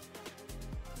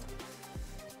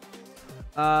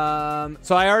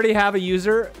 So I already have a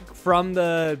user from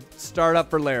the startup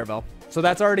for Laravel. So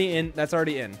that's already in.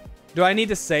 Do I need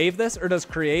to save this, or does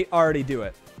create already do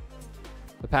it?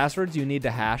 The passwords you need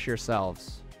to hash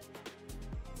yourselves.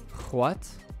 What?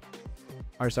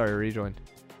 Or sorry, rejoined.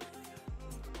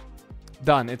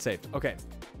 Done. It's saved. Okay.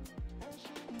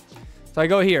 So I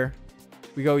go here.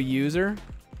 We go user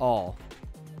all.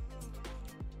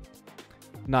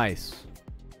 Nice.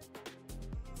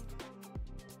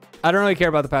 I don't really care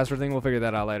about the password thing. We'll figure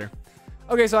that out later.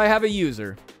 Okay, so I have a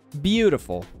user.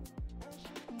 Beautiful.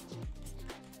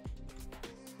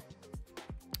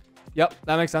 Yep,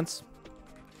 that makes sense.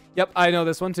 Yep, I know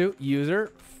this one too.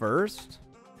 User first.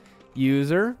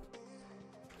 User.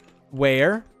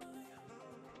 Where.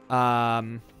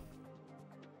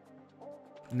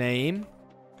 Name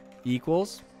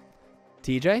equals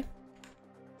TJ.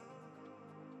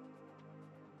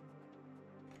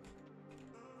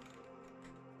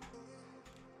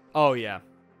 Oh, yeah.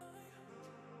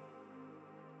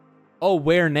 Oh,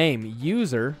 where name.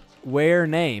 User, where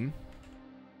name.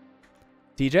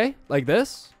 TJ? Like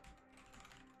this?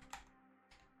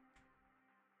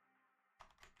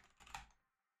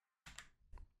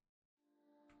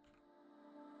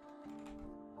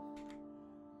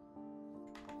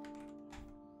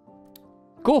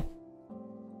 Cool.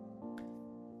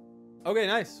 Okay,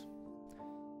 nice.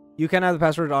 You can have the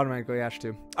password automatically hashed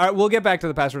too. All right, we'll get back to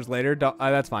the passwords later.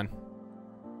 That's fine.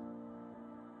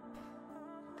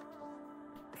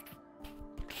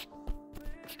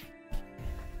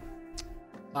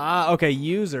 Okay,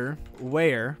 user,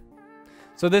 where.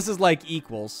 So this is like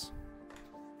equals.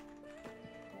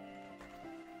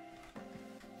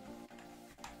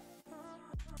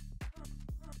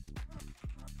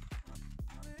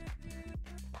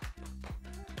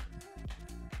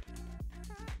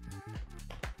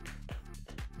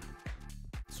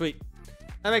 Sweet.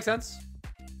 That makes sense.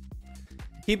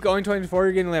 Keep going 24,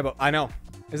 you're getting Lambo. I know.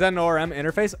 Is that an ORM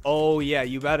interface? Oh, yeah,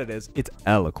 you bet it is. It's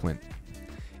Eloquent.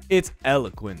 It's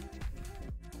Eloquent.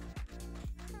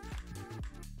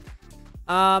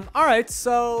 All right,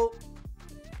 so...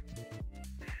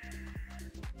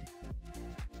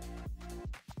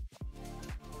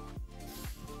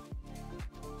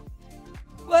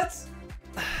 let's...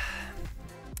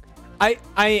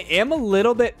 I am a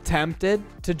little bit tempted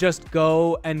to just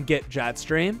go and get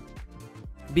Jetstream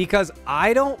because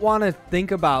I don't want to think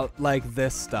about like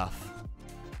this stuff.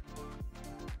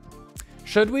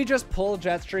 Should we just pull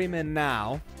Jetstream in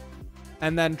now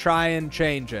and then try and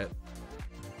change it?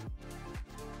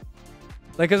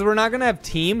 Like, because we're not going to have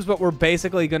teams, but we're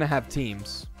basically going to have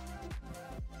teams.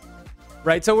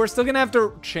 Right? So we're still going to have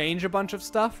to change a bunch of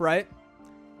stuff, right?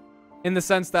 In the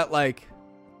sense that, like,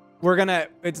 we're going to...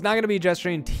 it's not going to be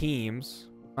Jetstream teams.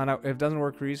 If it doesn't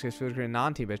work for use case, feel create a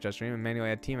non-team-based Jetstream and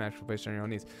manually add team actual based on your own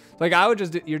needs. So, like, I would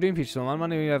just do... you're doing features, so on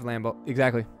Monday you have Lambo.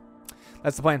 Exactly.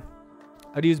 That's the plan.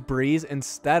 I'd use Breeze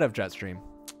instead of Jetstream.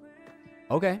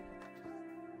 Okay.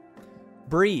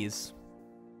 Breeze.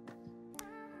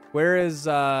 Where is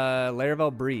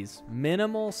Laravel Breeze?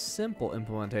 Minimal simple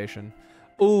implementation.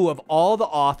 Ooh, of all the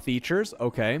auth features.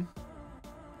 Okay.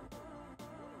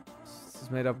 This is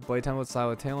made up of blade template style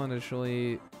with tail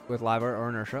initially with live art or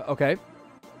inertia. Okay.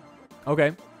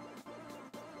 Okay.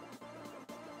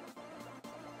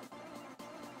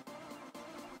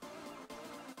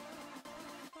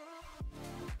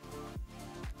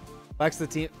 Flex the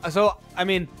team. So, I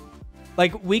mean,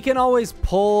 like, we can always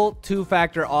pull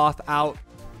two-factor auth out.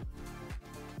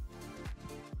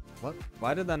 What?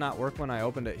 Why did that not work when I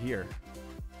opened it here?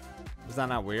 Is that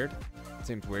not weird? It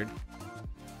seems weird.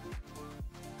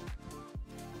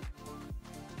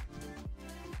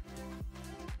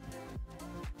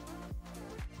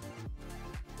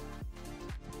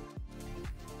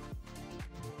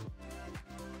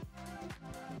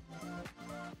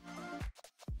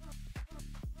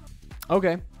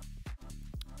 Okay.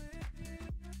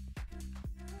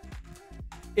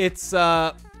 It's,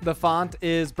 the font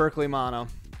is Berkeley Mono.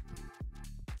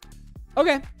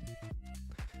 Okay.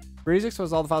 Breeze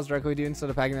exposes all the files directly to you instead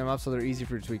of packing them up so they're easy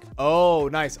for you to tweak. Oh,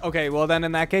 nice. Okay, well then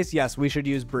in that case, yes, we should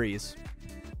use Breeze.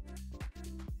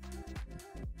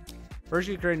 First,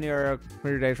 you create a new area,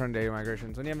 clear your data from data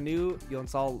migrations. When you have a new, you'll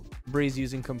install Breeze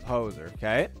using Composer.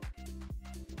 Okay.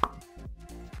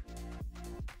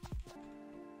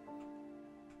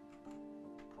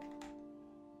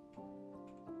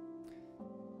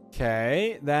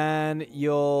 Okay, then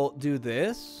you'll do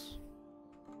this.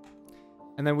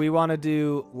 And then we want to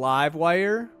do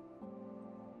Livewire.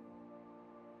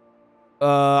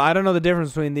 I don't know the difference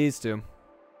between these two.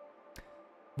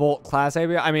 Volt class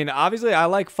API. I mean, obviously, I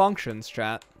like functions,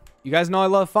 chat. You guys know I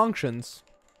love functions.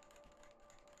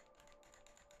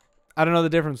 I don't know the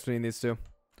difference between these two.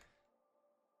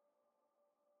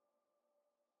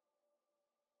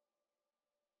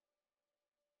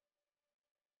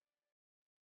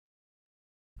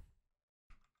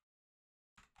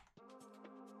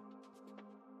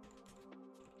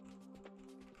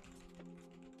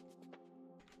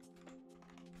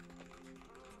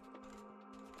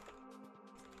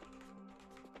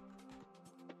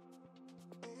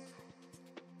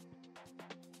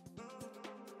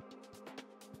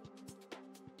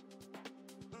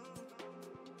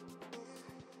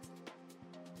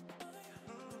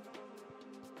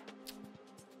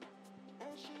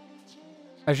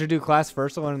 I should do class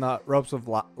first to learn the ropes of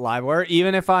Livewire,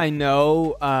 even if I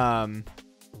know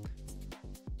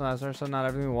so not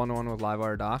everything one-to-one with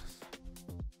Livewire docs.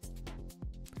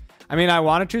 I mean, I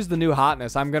want to choose the new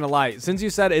hotness. I'm gonna lie. Since you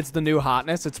said it's the new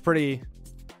hotness, it's pretty.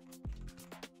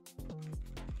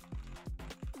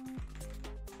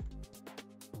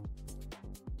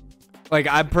 Like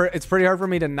it's pretty hard for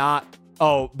me to not.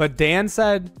 Oh, but Dan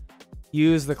said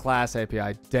use the class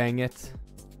API. Dang it.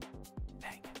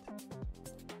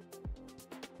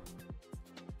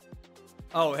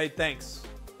 Oh, hey, thanks.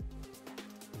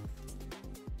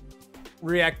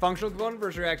 React functional component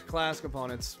versus React class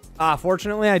components.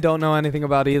 Fortunately, I don't know anything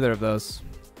about either of those.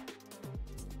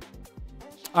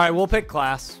 All right, we'll pick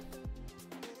class.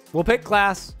 We'll pick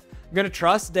class. I'm going to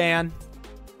trust Dan.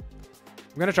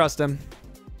 I'm going to trust him.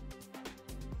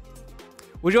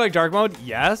 Would you like dark mode?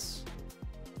 Yes.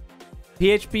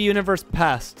 PHP Universe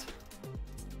Pest.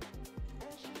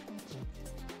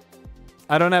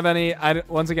 I don't have any.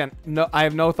 Once again, no. I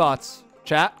have no thoughts.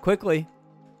 Chat quickly.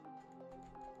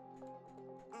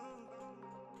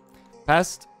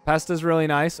 Pest is really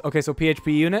nice. Okay, so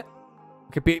PHP unit.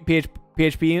 Okay,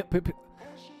 PHP unit.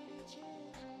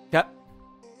 Yep.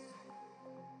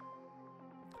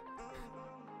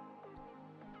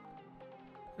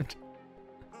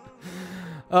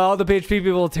 Oh, the PHP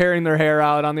people tearing their hair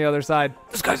out on the other side.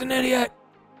 This guy's an idiot.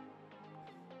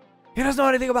 He doesn't know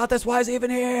anything about this. Why is he even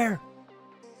here?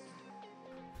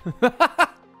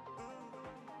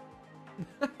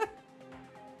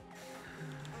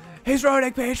 He's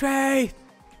ruining PHP.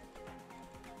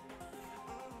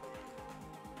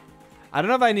 I don't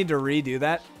know if I need to redo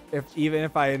that, even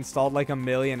if I installed like a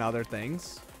million other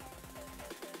things.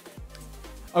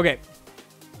 Okay.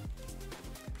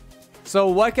 So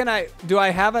what can I do? I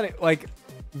have a like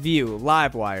view,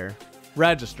 Livewire,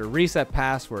 register, reset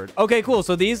password. Okay, cool.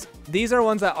 So these are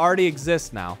ones that already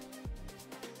exist now.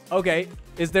 Okay.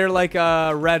 Is there like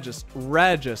a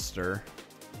register?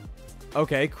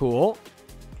 Okay, cool.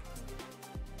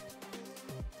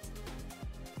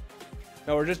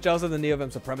 No, we're just jealous of the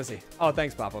NeoVim supremacy. Oh,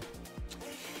 thanks, Papa.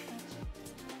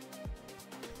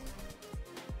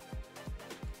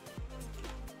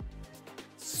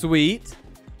 Sweet.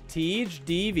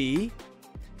 TeageDV.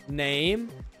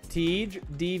 Name.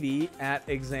 TeageDV at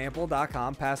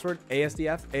example.com. Password.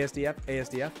 ASDF. ASDF.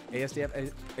 ASDF.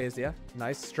 ASDF. ASDF.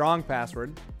 Nice. Strong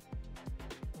password.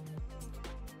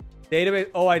 Database.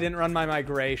 Oh, I didn't run my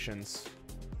migrations.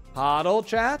 Hodl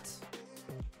chat.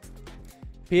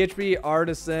 PHP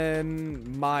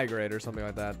artisan migrate or something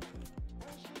like that.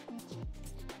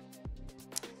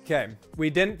 Okay, we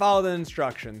didn't follow the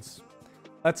instructions.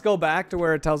 Let's go back to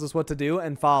where it tells us what to do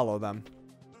and follow them.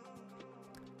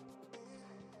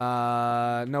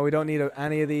 No, we don't need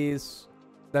any of these.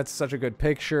 That's such a good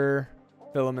picture.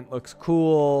 Filament looks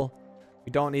cool.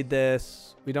 We don't need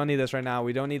this. We don't need this right now.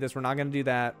 We don't need this. We're not going to do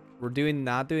that. We're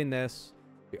not doing this.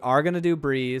 We are going to do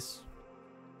Breeze.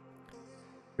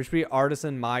 PHP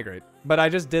artisan migrate. But I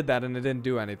just did that and it didn't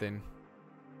do anything.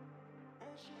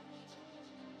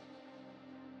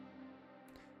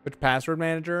 Which password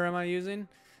manager am I using?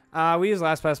 We use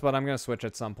LastPass, but I'm going to switch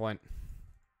at some point.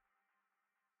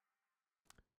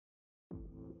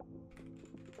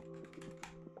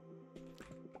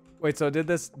 Wait, so did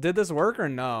this work or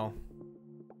no?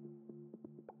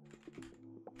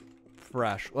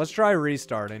 Fresh. Let's try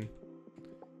restarting.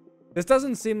 This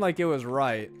doesn't seem like it was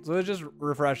right. So let's just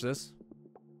refresh this.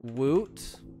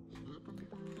 Woot.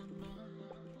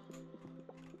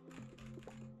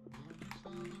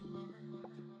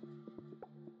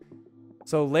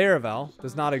 So Laravel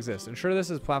does not exist. Ensure this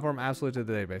is platform absolute to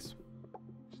the database.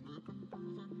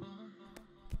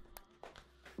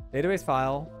 Database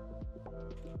file.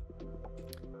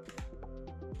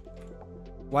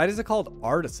 Why is it called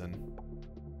artisan?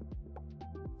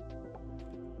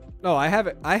 No, I have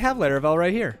it. I have Laravel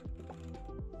right here.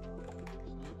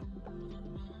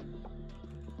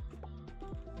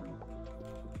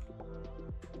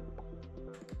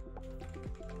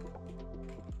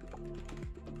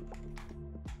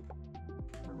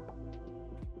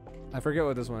 I forget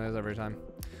what this one is every time.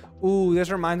 Ooh, this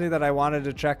reminds me that I wanted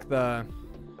to check the...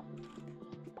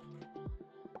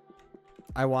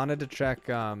 I wanted to check...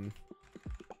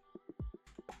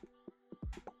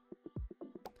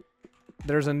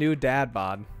 There's a new dad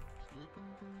bod.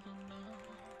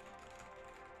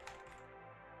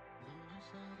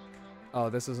 Oh,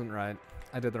 this isn't right.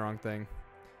 I did the wrong thing.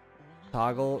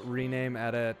 Toggle, rename,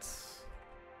 edit.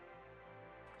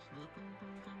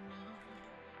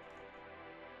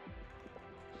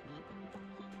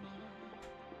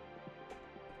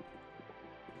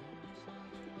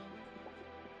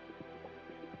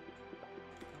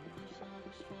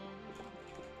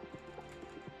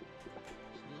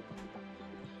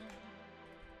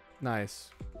 Nice.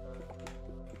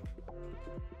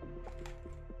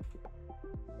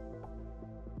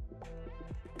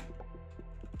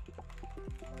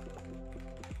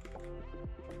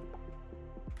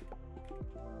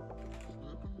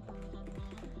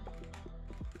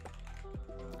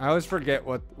 I always forget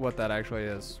what that actually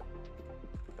is.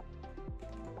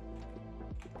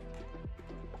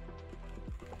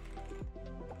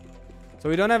 So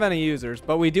we don't have any users,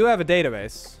 but we do have a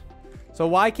database. So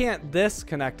why can't this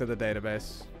connect to the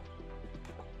database?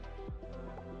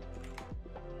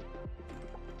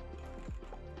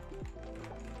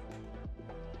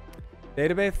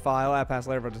 Database file at pass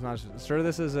later, but does not. Sure,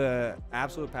 this is a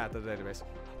absolute path to the database.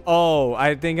 Oh,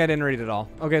 I think I didn't read it all.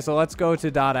 Okay, so let's go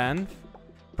to .env.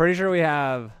 Pretty sure we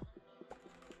have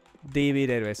DB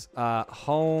database.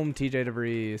 Home TJ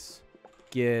DeVries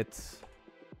git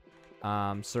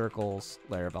circles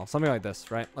Laravel, something like this,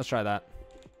 right? Let's try that.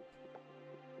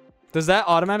 Does that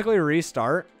automatically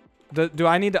restart? Do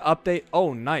I need to update?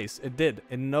 Oh, nice. It did.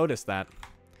 It noticed that.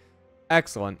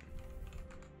 Excellent.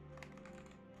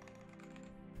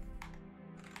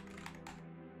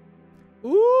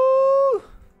 Ooh.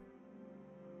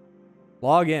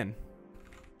 Log in.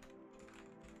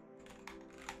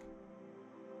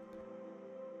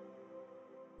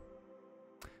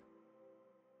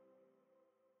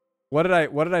 What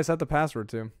did I set the password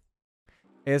to?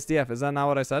 ASDF, is that not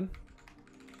what I said?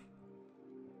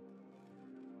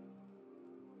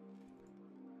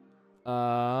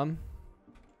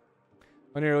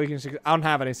 When you're leaking secrets, I don't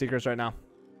have any secrets right now.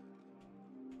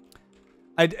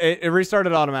 It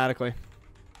restarted automatically.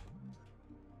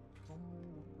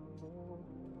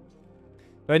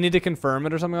 Do I need to confirm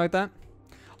it or something like that?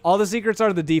 All the secrets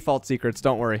are the default secrets,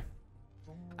 don't worry.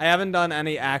 I haven't done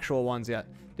any actual ones yet.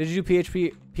 Did you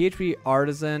do PHP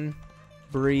Artisan,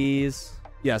 Breeze?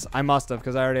 Yes, I must have,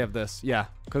 because I already have this. Yeah,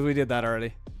 because we did that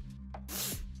already.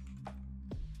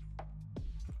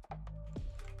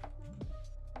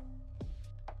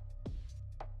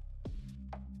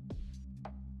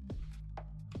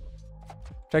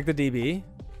 Check the DB.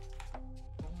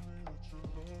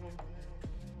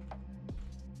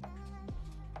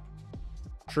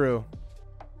 True.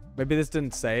 Maybe this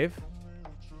didn't save.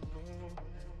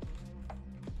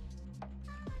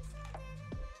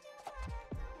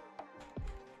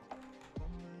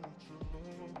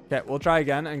 Okay, we'll try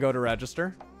again and go to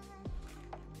register.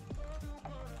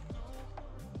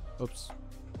 Oops.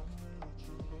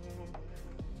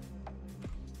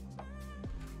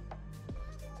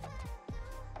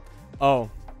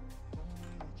 Oh.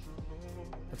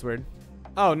 That's weird.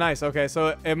 Oh, nice. Okay,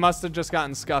 so it must have just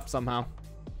gotten scuffed somehow.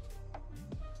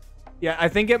 Yeah, I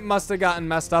think it must have gotten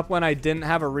messed up when I didn't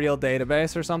have a real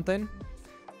database or something.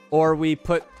 Or we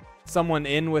put someone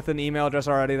in with an email address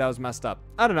already that was messed up.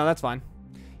 I don't know. That's fine.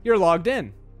 You're logged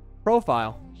in.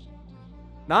 Profile.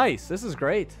 Nice. This is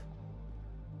great.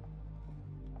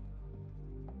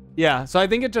 Yeah, so I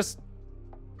think it just...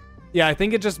 Yeah, I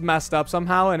think it just messed up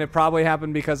somehow, and it probably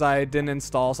happened because I didn't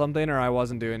install something or I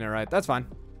wasn't doing it right. That's fine.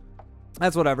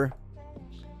 That's whatever.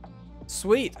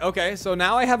 Sweet. Okay, so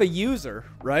now I have a user,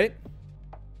 right?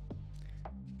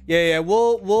 Yeah,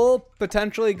 we'll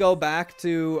potentially go back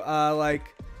to like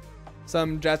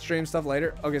some Jetstream stuff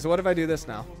later. Okay, so what if I do this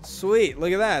now? Sweet,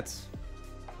 look at that.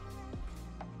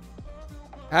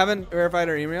 Haven't verified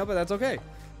our email, but that's okay.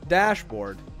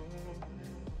 Dashboard.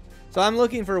 So I'm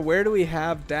looking for where do we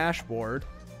have dashboard?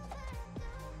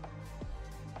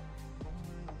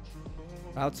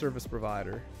 Route service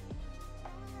provider.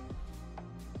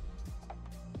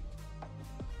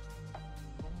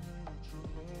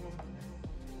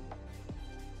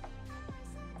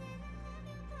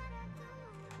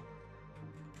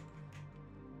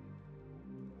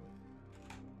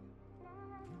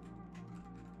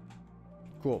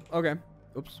 Cool. Okay.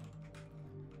 Oops.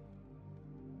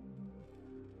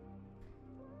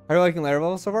 Are you liking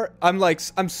Laravel so far?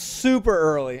 I'm super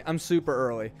early. I'm super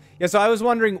early. Yeah, so I was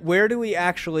wondering, where do we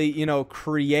actually, you know,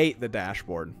 create the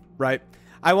dashboard, right?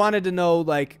 I wanted to know,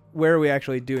 like, where are we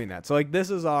actually doing that? So, like, this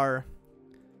is our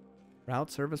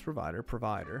route service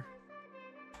provider.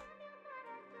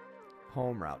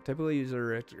 Home route. Typically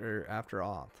user or after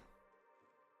auth.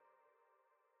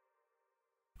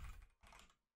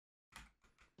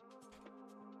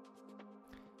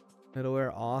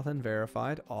 Middleware auth and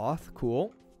verified. Auth,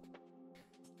 cool.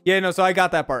 Yeah, no, so I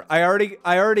got that part. I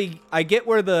get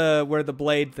where the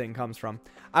blade thing comes from.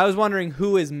 I was wondering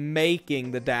who is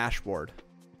making the dashboard.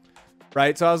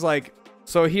 Right? So I was like,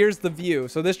 so here's the view.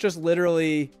 So this just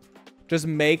literally just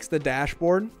makes the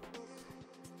dashboard.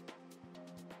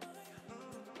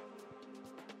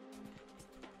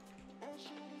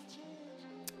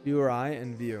 Viewer I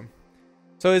and view.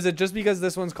 So is it just because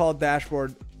this one's called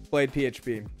Dashboard Blade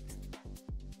PHP?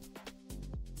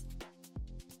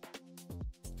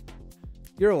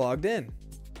 You're logged in.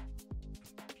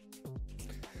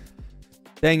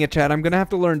 Dang it, Chad. I'm going to have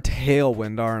to learn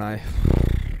Tailwind, aren't I?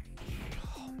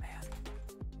 Oh, man.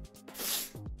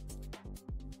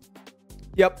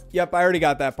 Yep. I already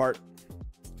got that part.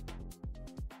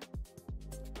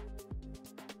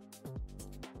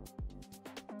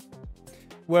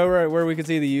 Where we can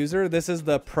see the user. This is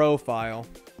the profile.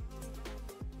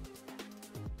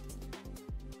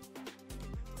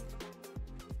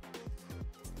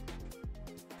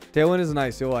 Tailwind is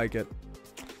nice. You'll like it.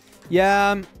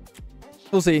 Yeah,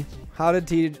 we'll see. How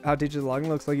teaches logging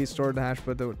looks like he stored the hash,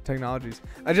 but the technologies.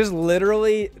 I just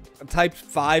literally typed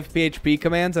 5 PHP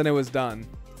commands and it was done.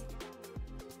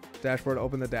 Dashboard.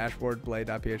 Open the dashboard.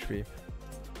 Blade.php.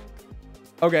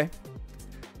 Okay.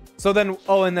 So then,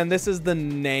 oh, and then this is the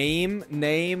name.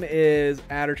 Name is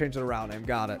add or change to the route name.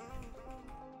 Got it.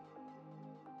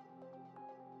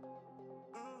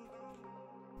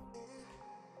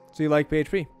 So you like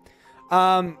PHP?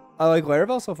 I like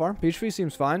Laravel so far. PHP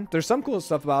seems fine. There's some cool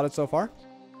stuff about it so far.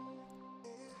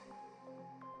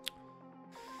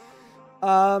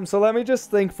 So let me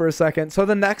just think for a second. So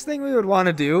the next thing we would want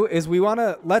to do is we want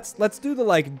to let's do the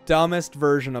like dumbest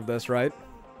version of this, right?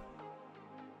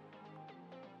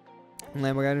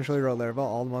 Lambo guy initially wrote Laravel.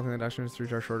 All the monthly introductions to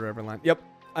recharge shorter every line. Yep,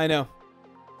 I know.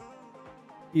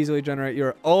 Easily generate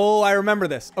your. Oh, I remember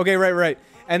this. Okay, right.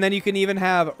 And then you can even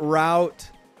have route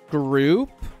group.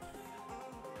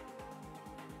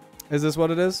 Is this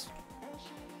what it is?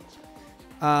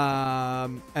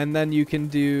 And then you can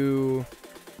do,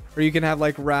 or you can have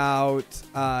like route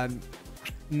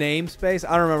namespace.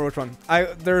 I don't remember which one.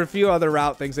 There are a few other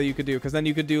route things that you could do, because then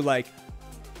you could do like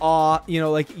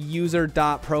like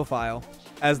user.profile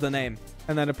as the name,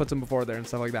 and then it puts them before there and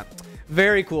stuff like that.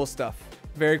 Very cool stuff.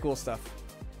 Very cool stuff.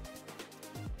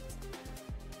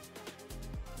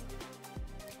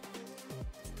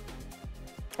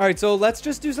 All right, so let's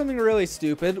just do something really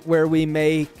stupid where we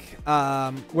make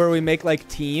like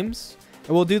teams,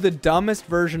 and we'll do the dumbest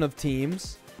version of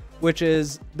teams, which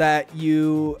is that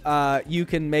you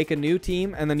can make a new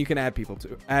team and then you can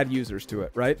add users to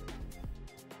it, right?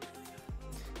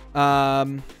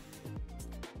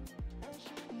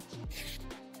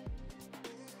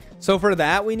 So for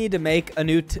that, we need to make a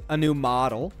new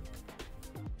model.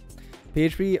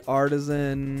 PHP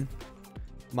artisan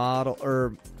model,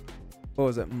 or what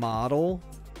was it? Model,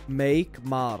 make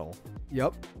model.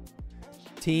 Yep.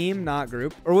 Team, not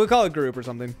group, or we'll call it group or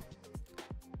something.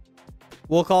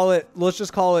 Let's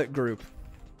just call it group.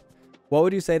 What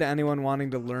would you say to anyone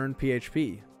wanting to learn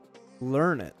PHP?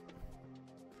 Learn it.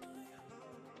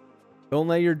 Don't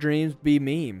let your dreams be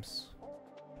memes.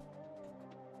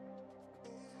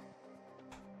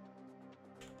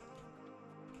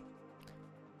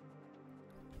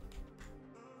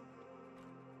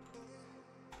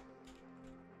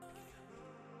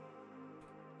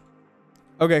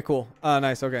 Okay, cool.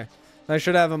 Nice. Okay. I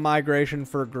should have a migration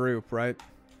for group, right?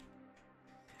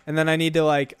 And then I need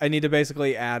to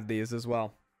basically add these as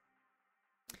well.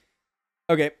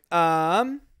 Okay.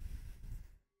 Yeah,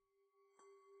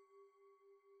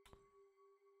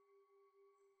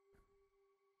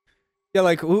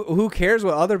 like who cares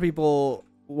what other people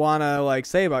want to like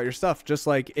say about your stuff? Just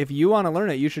like if you want to learn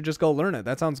it, you should just go learn it.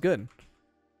 That sounds good.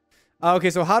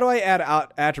 Okay, so how do I add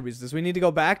out attributes to this? We need to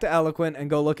go back to Eloquent and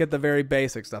go look at the very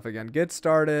basic stuff again. Get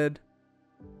started.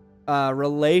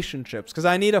 Relationships, because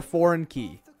I need a foreign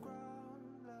key.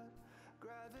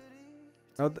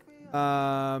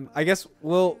 I guess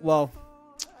well,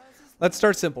 let's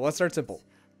start simple.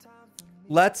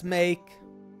 Let's make,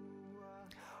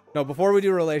 no, before we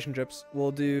do relationships,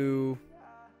 we'll do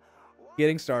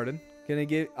getting started.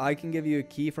 I can give you a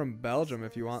key from Belgium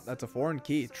if you want. That's a foreign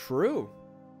key. True.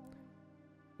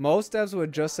 Most devs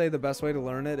would just say the best way to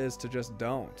learn it is to just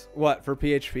don't. What, for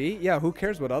PHP? Yeah, who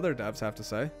cares what other devs have to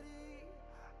say?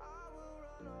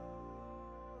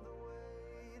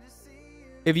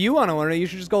 If you want to learn it, you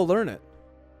should just go learn it.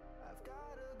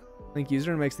 Link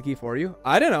user makes the key for you.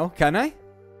 I don't know. Can I?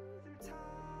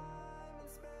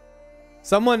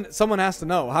 Someone has to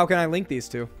know. How can I link these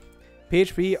two?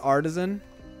 PHP artisan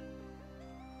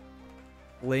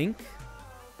link.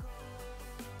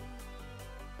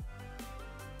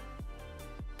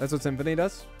 That's what Symfony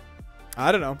does?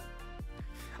 I don't know.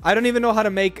 I don't even know how to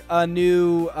make a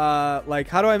new, like,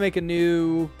 how do I make a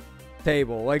new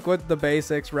table? Like, what the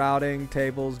basics, routing,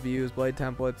 tables, views, blade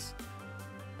templates.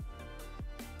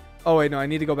 Oh, wait, no, I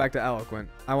need to go back to Eloquent.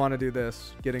 I want to do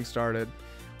this, getting started.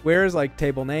 Where's, like,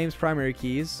 table names, primary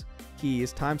keys?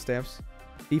 keys, timestamps,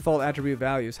 default attribute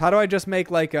values. How do I just make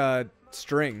like a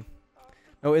string?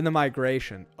 Oh, in the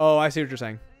migration. Oh, I see what you're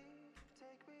saying.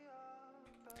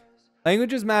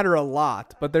 Languages matter a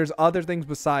lot, but there's other things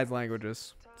besides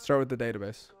languages. Start with the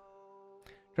database.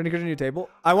 Trying to create a new table.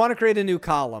 I want to create a new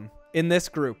column in this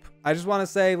group. I just want to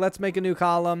say, let's make a new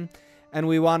column, and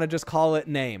we want to just call it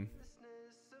name.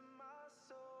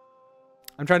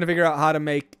 I'm trying to figure out how to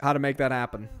make that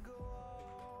happen.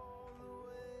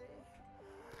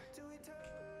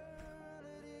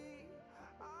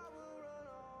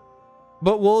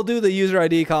 But we'll do the user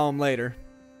ID column later.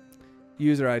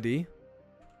 User ID.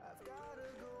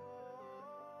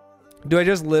 Do I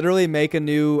just literally make a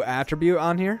new attribute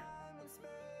on here?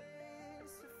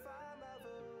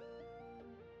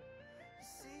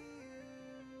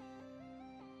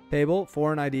 Table,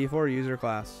 foreign ID for user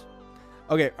class.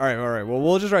 Okay, all right. Well,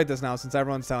 we'll just write this now since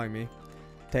everyone's telling me.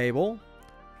 Table,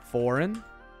 foreign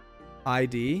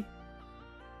ID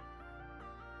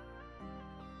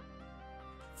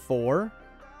for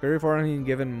query for any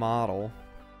given model.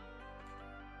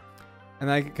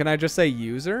 And can I just say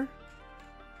user?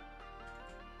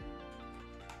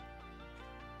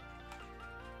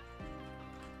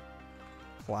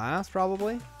 Class,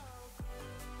 probably.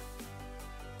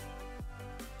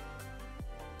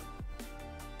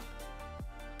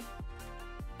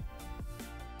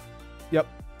 Yep.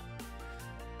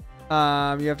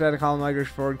 You have to add a column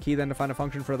migration forward key, then define a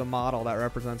function for the model that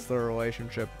represents the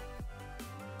relationship.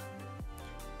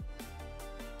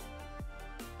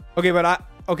 Okay, but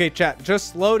okay, chat,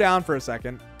 just slow down for a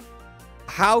second.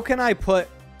 How can I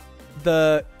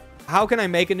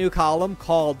make a new column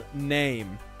called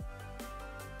name?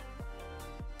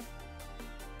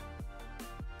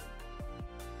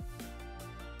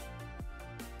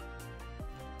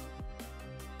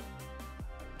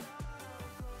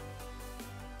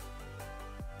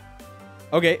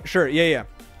 Okay, sure. Yeah.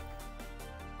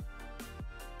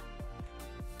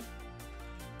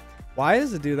 Why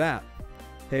does it do that?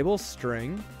 Table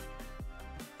string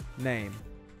name.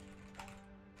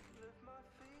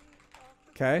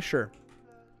 Okay, sure.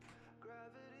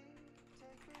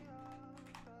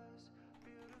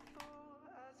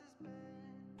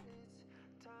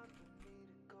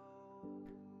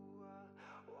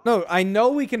 No, I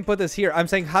know we can put this here. I'm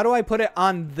saying, how do I put it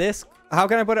on this? How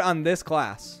can I put it on this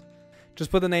class? Just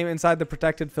put the name inside the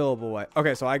protected fillable way.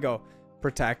 Okay, so I go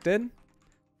protected,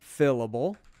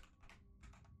 fillable.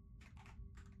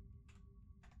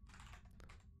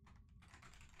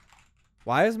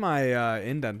 Why is my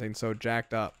indenting so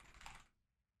jacked up?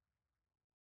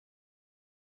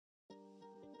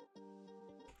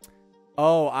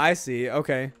 Oh, I see.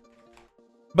 Okay.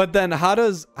 But then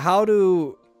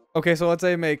okay, so let's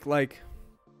say make like,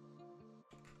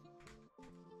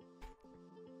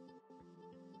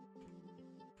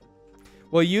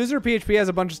 well, user PHP has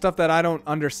a bunch of stuff that I don't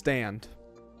understand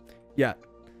yet.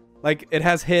 Like it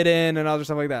has hidden and other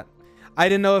stuff like that. I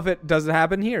didn't know if does it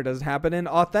happen here? Does it happen in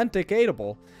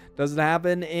authenticatable? Does it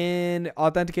happen in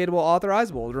authenticatable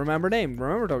authorizable? Remember name,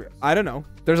 remember token. I don't know.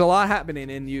 There's a lot happening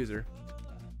in user.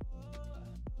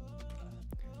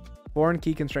 Foreign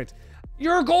key constraints.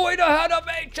 You're going ahead of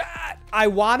me, chat. I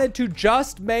wanted to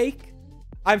just make,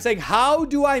 I'm saying, how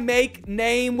do I make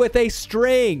name with a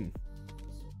string?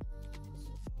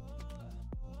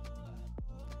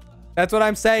 That's what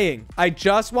I'm saying. I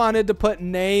just wanted to put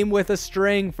name with a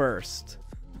string first.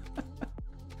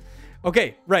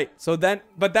 Okay, right. So then,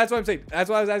 but that's what I'm saying. That's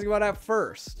what I was asking about at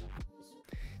first.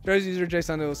 There's user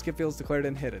JSON will skip fields declared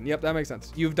and hidden. Yep, that makes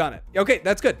sense. You've done it. Okay,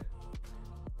 that's good.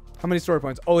 How many story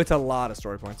points? Oh, it's a lot of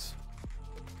story points.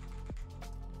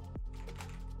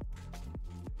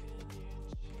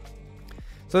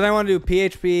 So then I want to do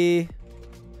PHP,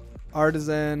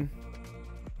 artisan,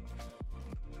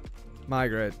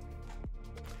 migrate.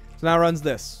 So now it runs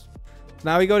this. So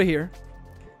now we go to here.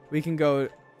 We can go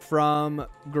from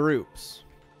groups.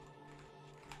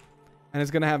 And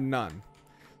it's going to have none.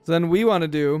 So then we want to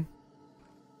do.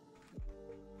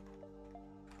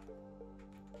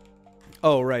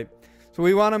 Oh, right. So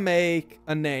we want to make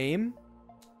a name.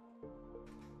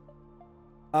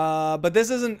 But this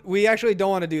isn't, we actually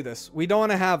don't want to do this. We don't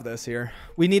want to have this here.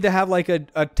 We need to have like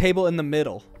a table in the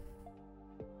middle.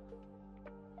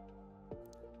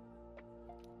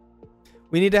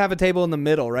 We need to have a table in the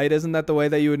middle, right? Isn't that the way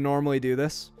that you would normally do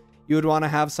this? You would want to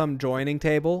have some joining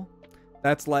table.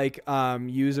 That's like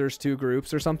users to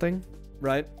groups or something,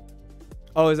 right?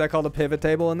 Oh, is that called a pivot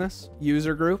table in this?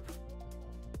 User group?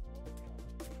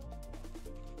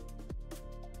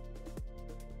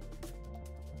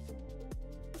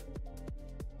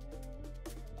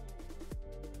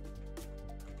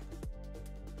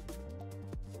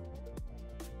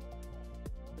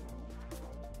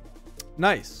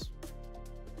 Nice.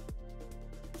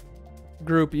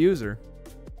 Group user.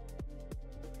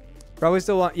 Probably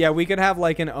still want, yeah, we could have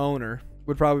like an owner.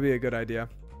 Would probably be a good idea.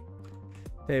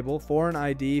 Table, foreign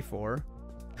ID for.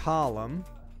 Column.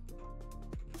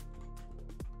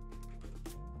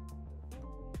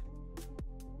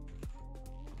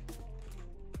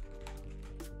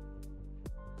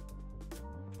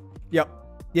 Yep.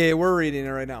 Yeah, we're reading it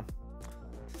right now.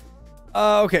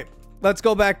 Okay. Let's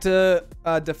go back to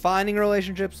defining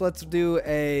relationships. Let's do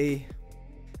a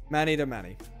many to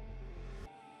many.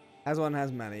 As one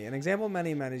has many. An example of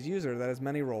many is user that has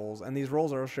many roles, and these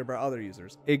roles are shared by other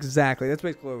users. Exactly. That's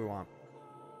basically what we want.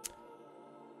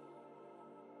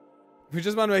 We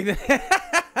just want to make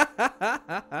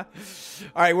the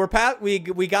all right, we're past. We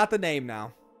got the name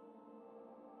now.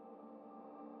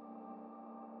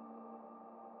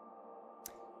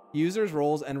 Users,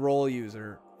 roles, and role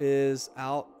user is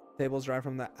out. Tables derived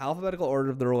from the alphabetical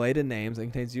order of the related names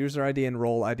and contains user ID and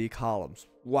role ID columns.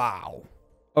 Wow.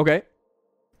 Okay.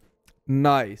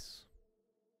 Nice.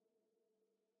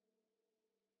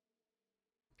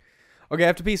 Okay, I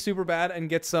have to pee super bad and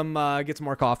get some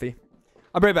more coffee.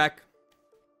 I'll be right back.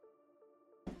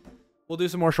 We'll do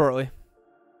some more shortly.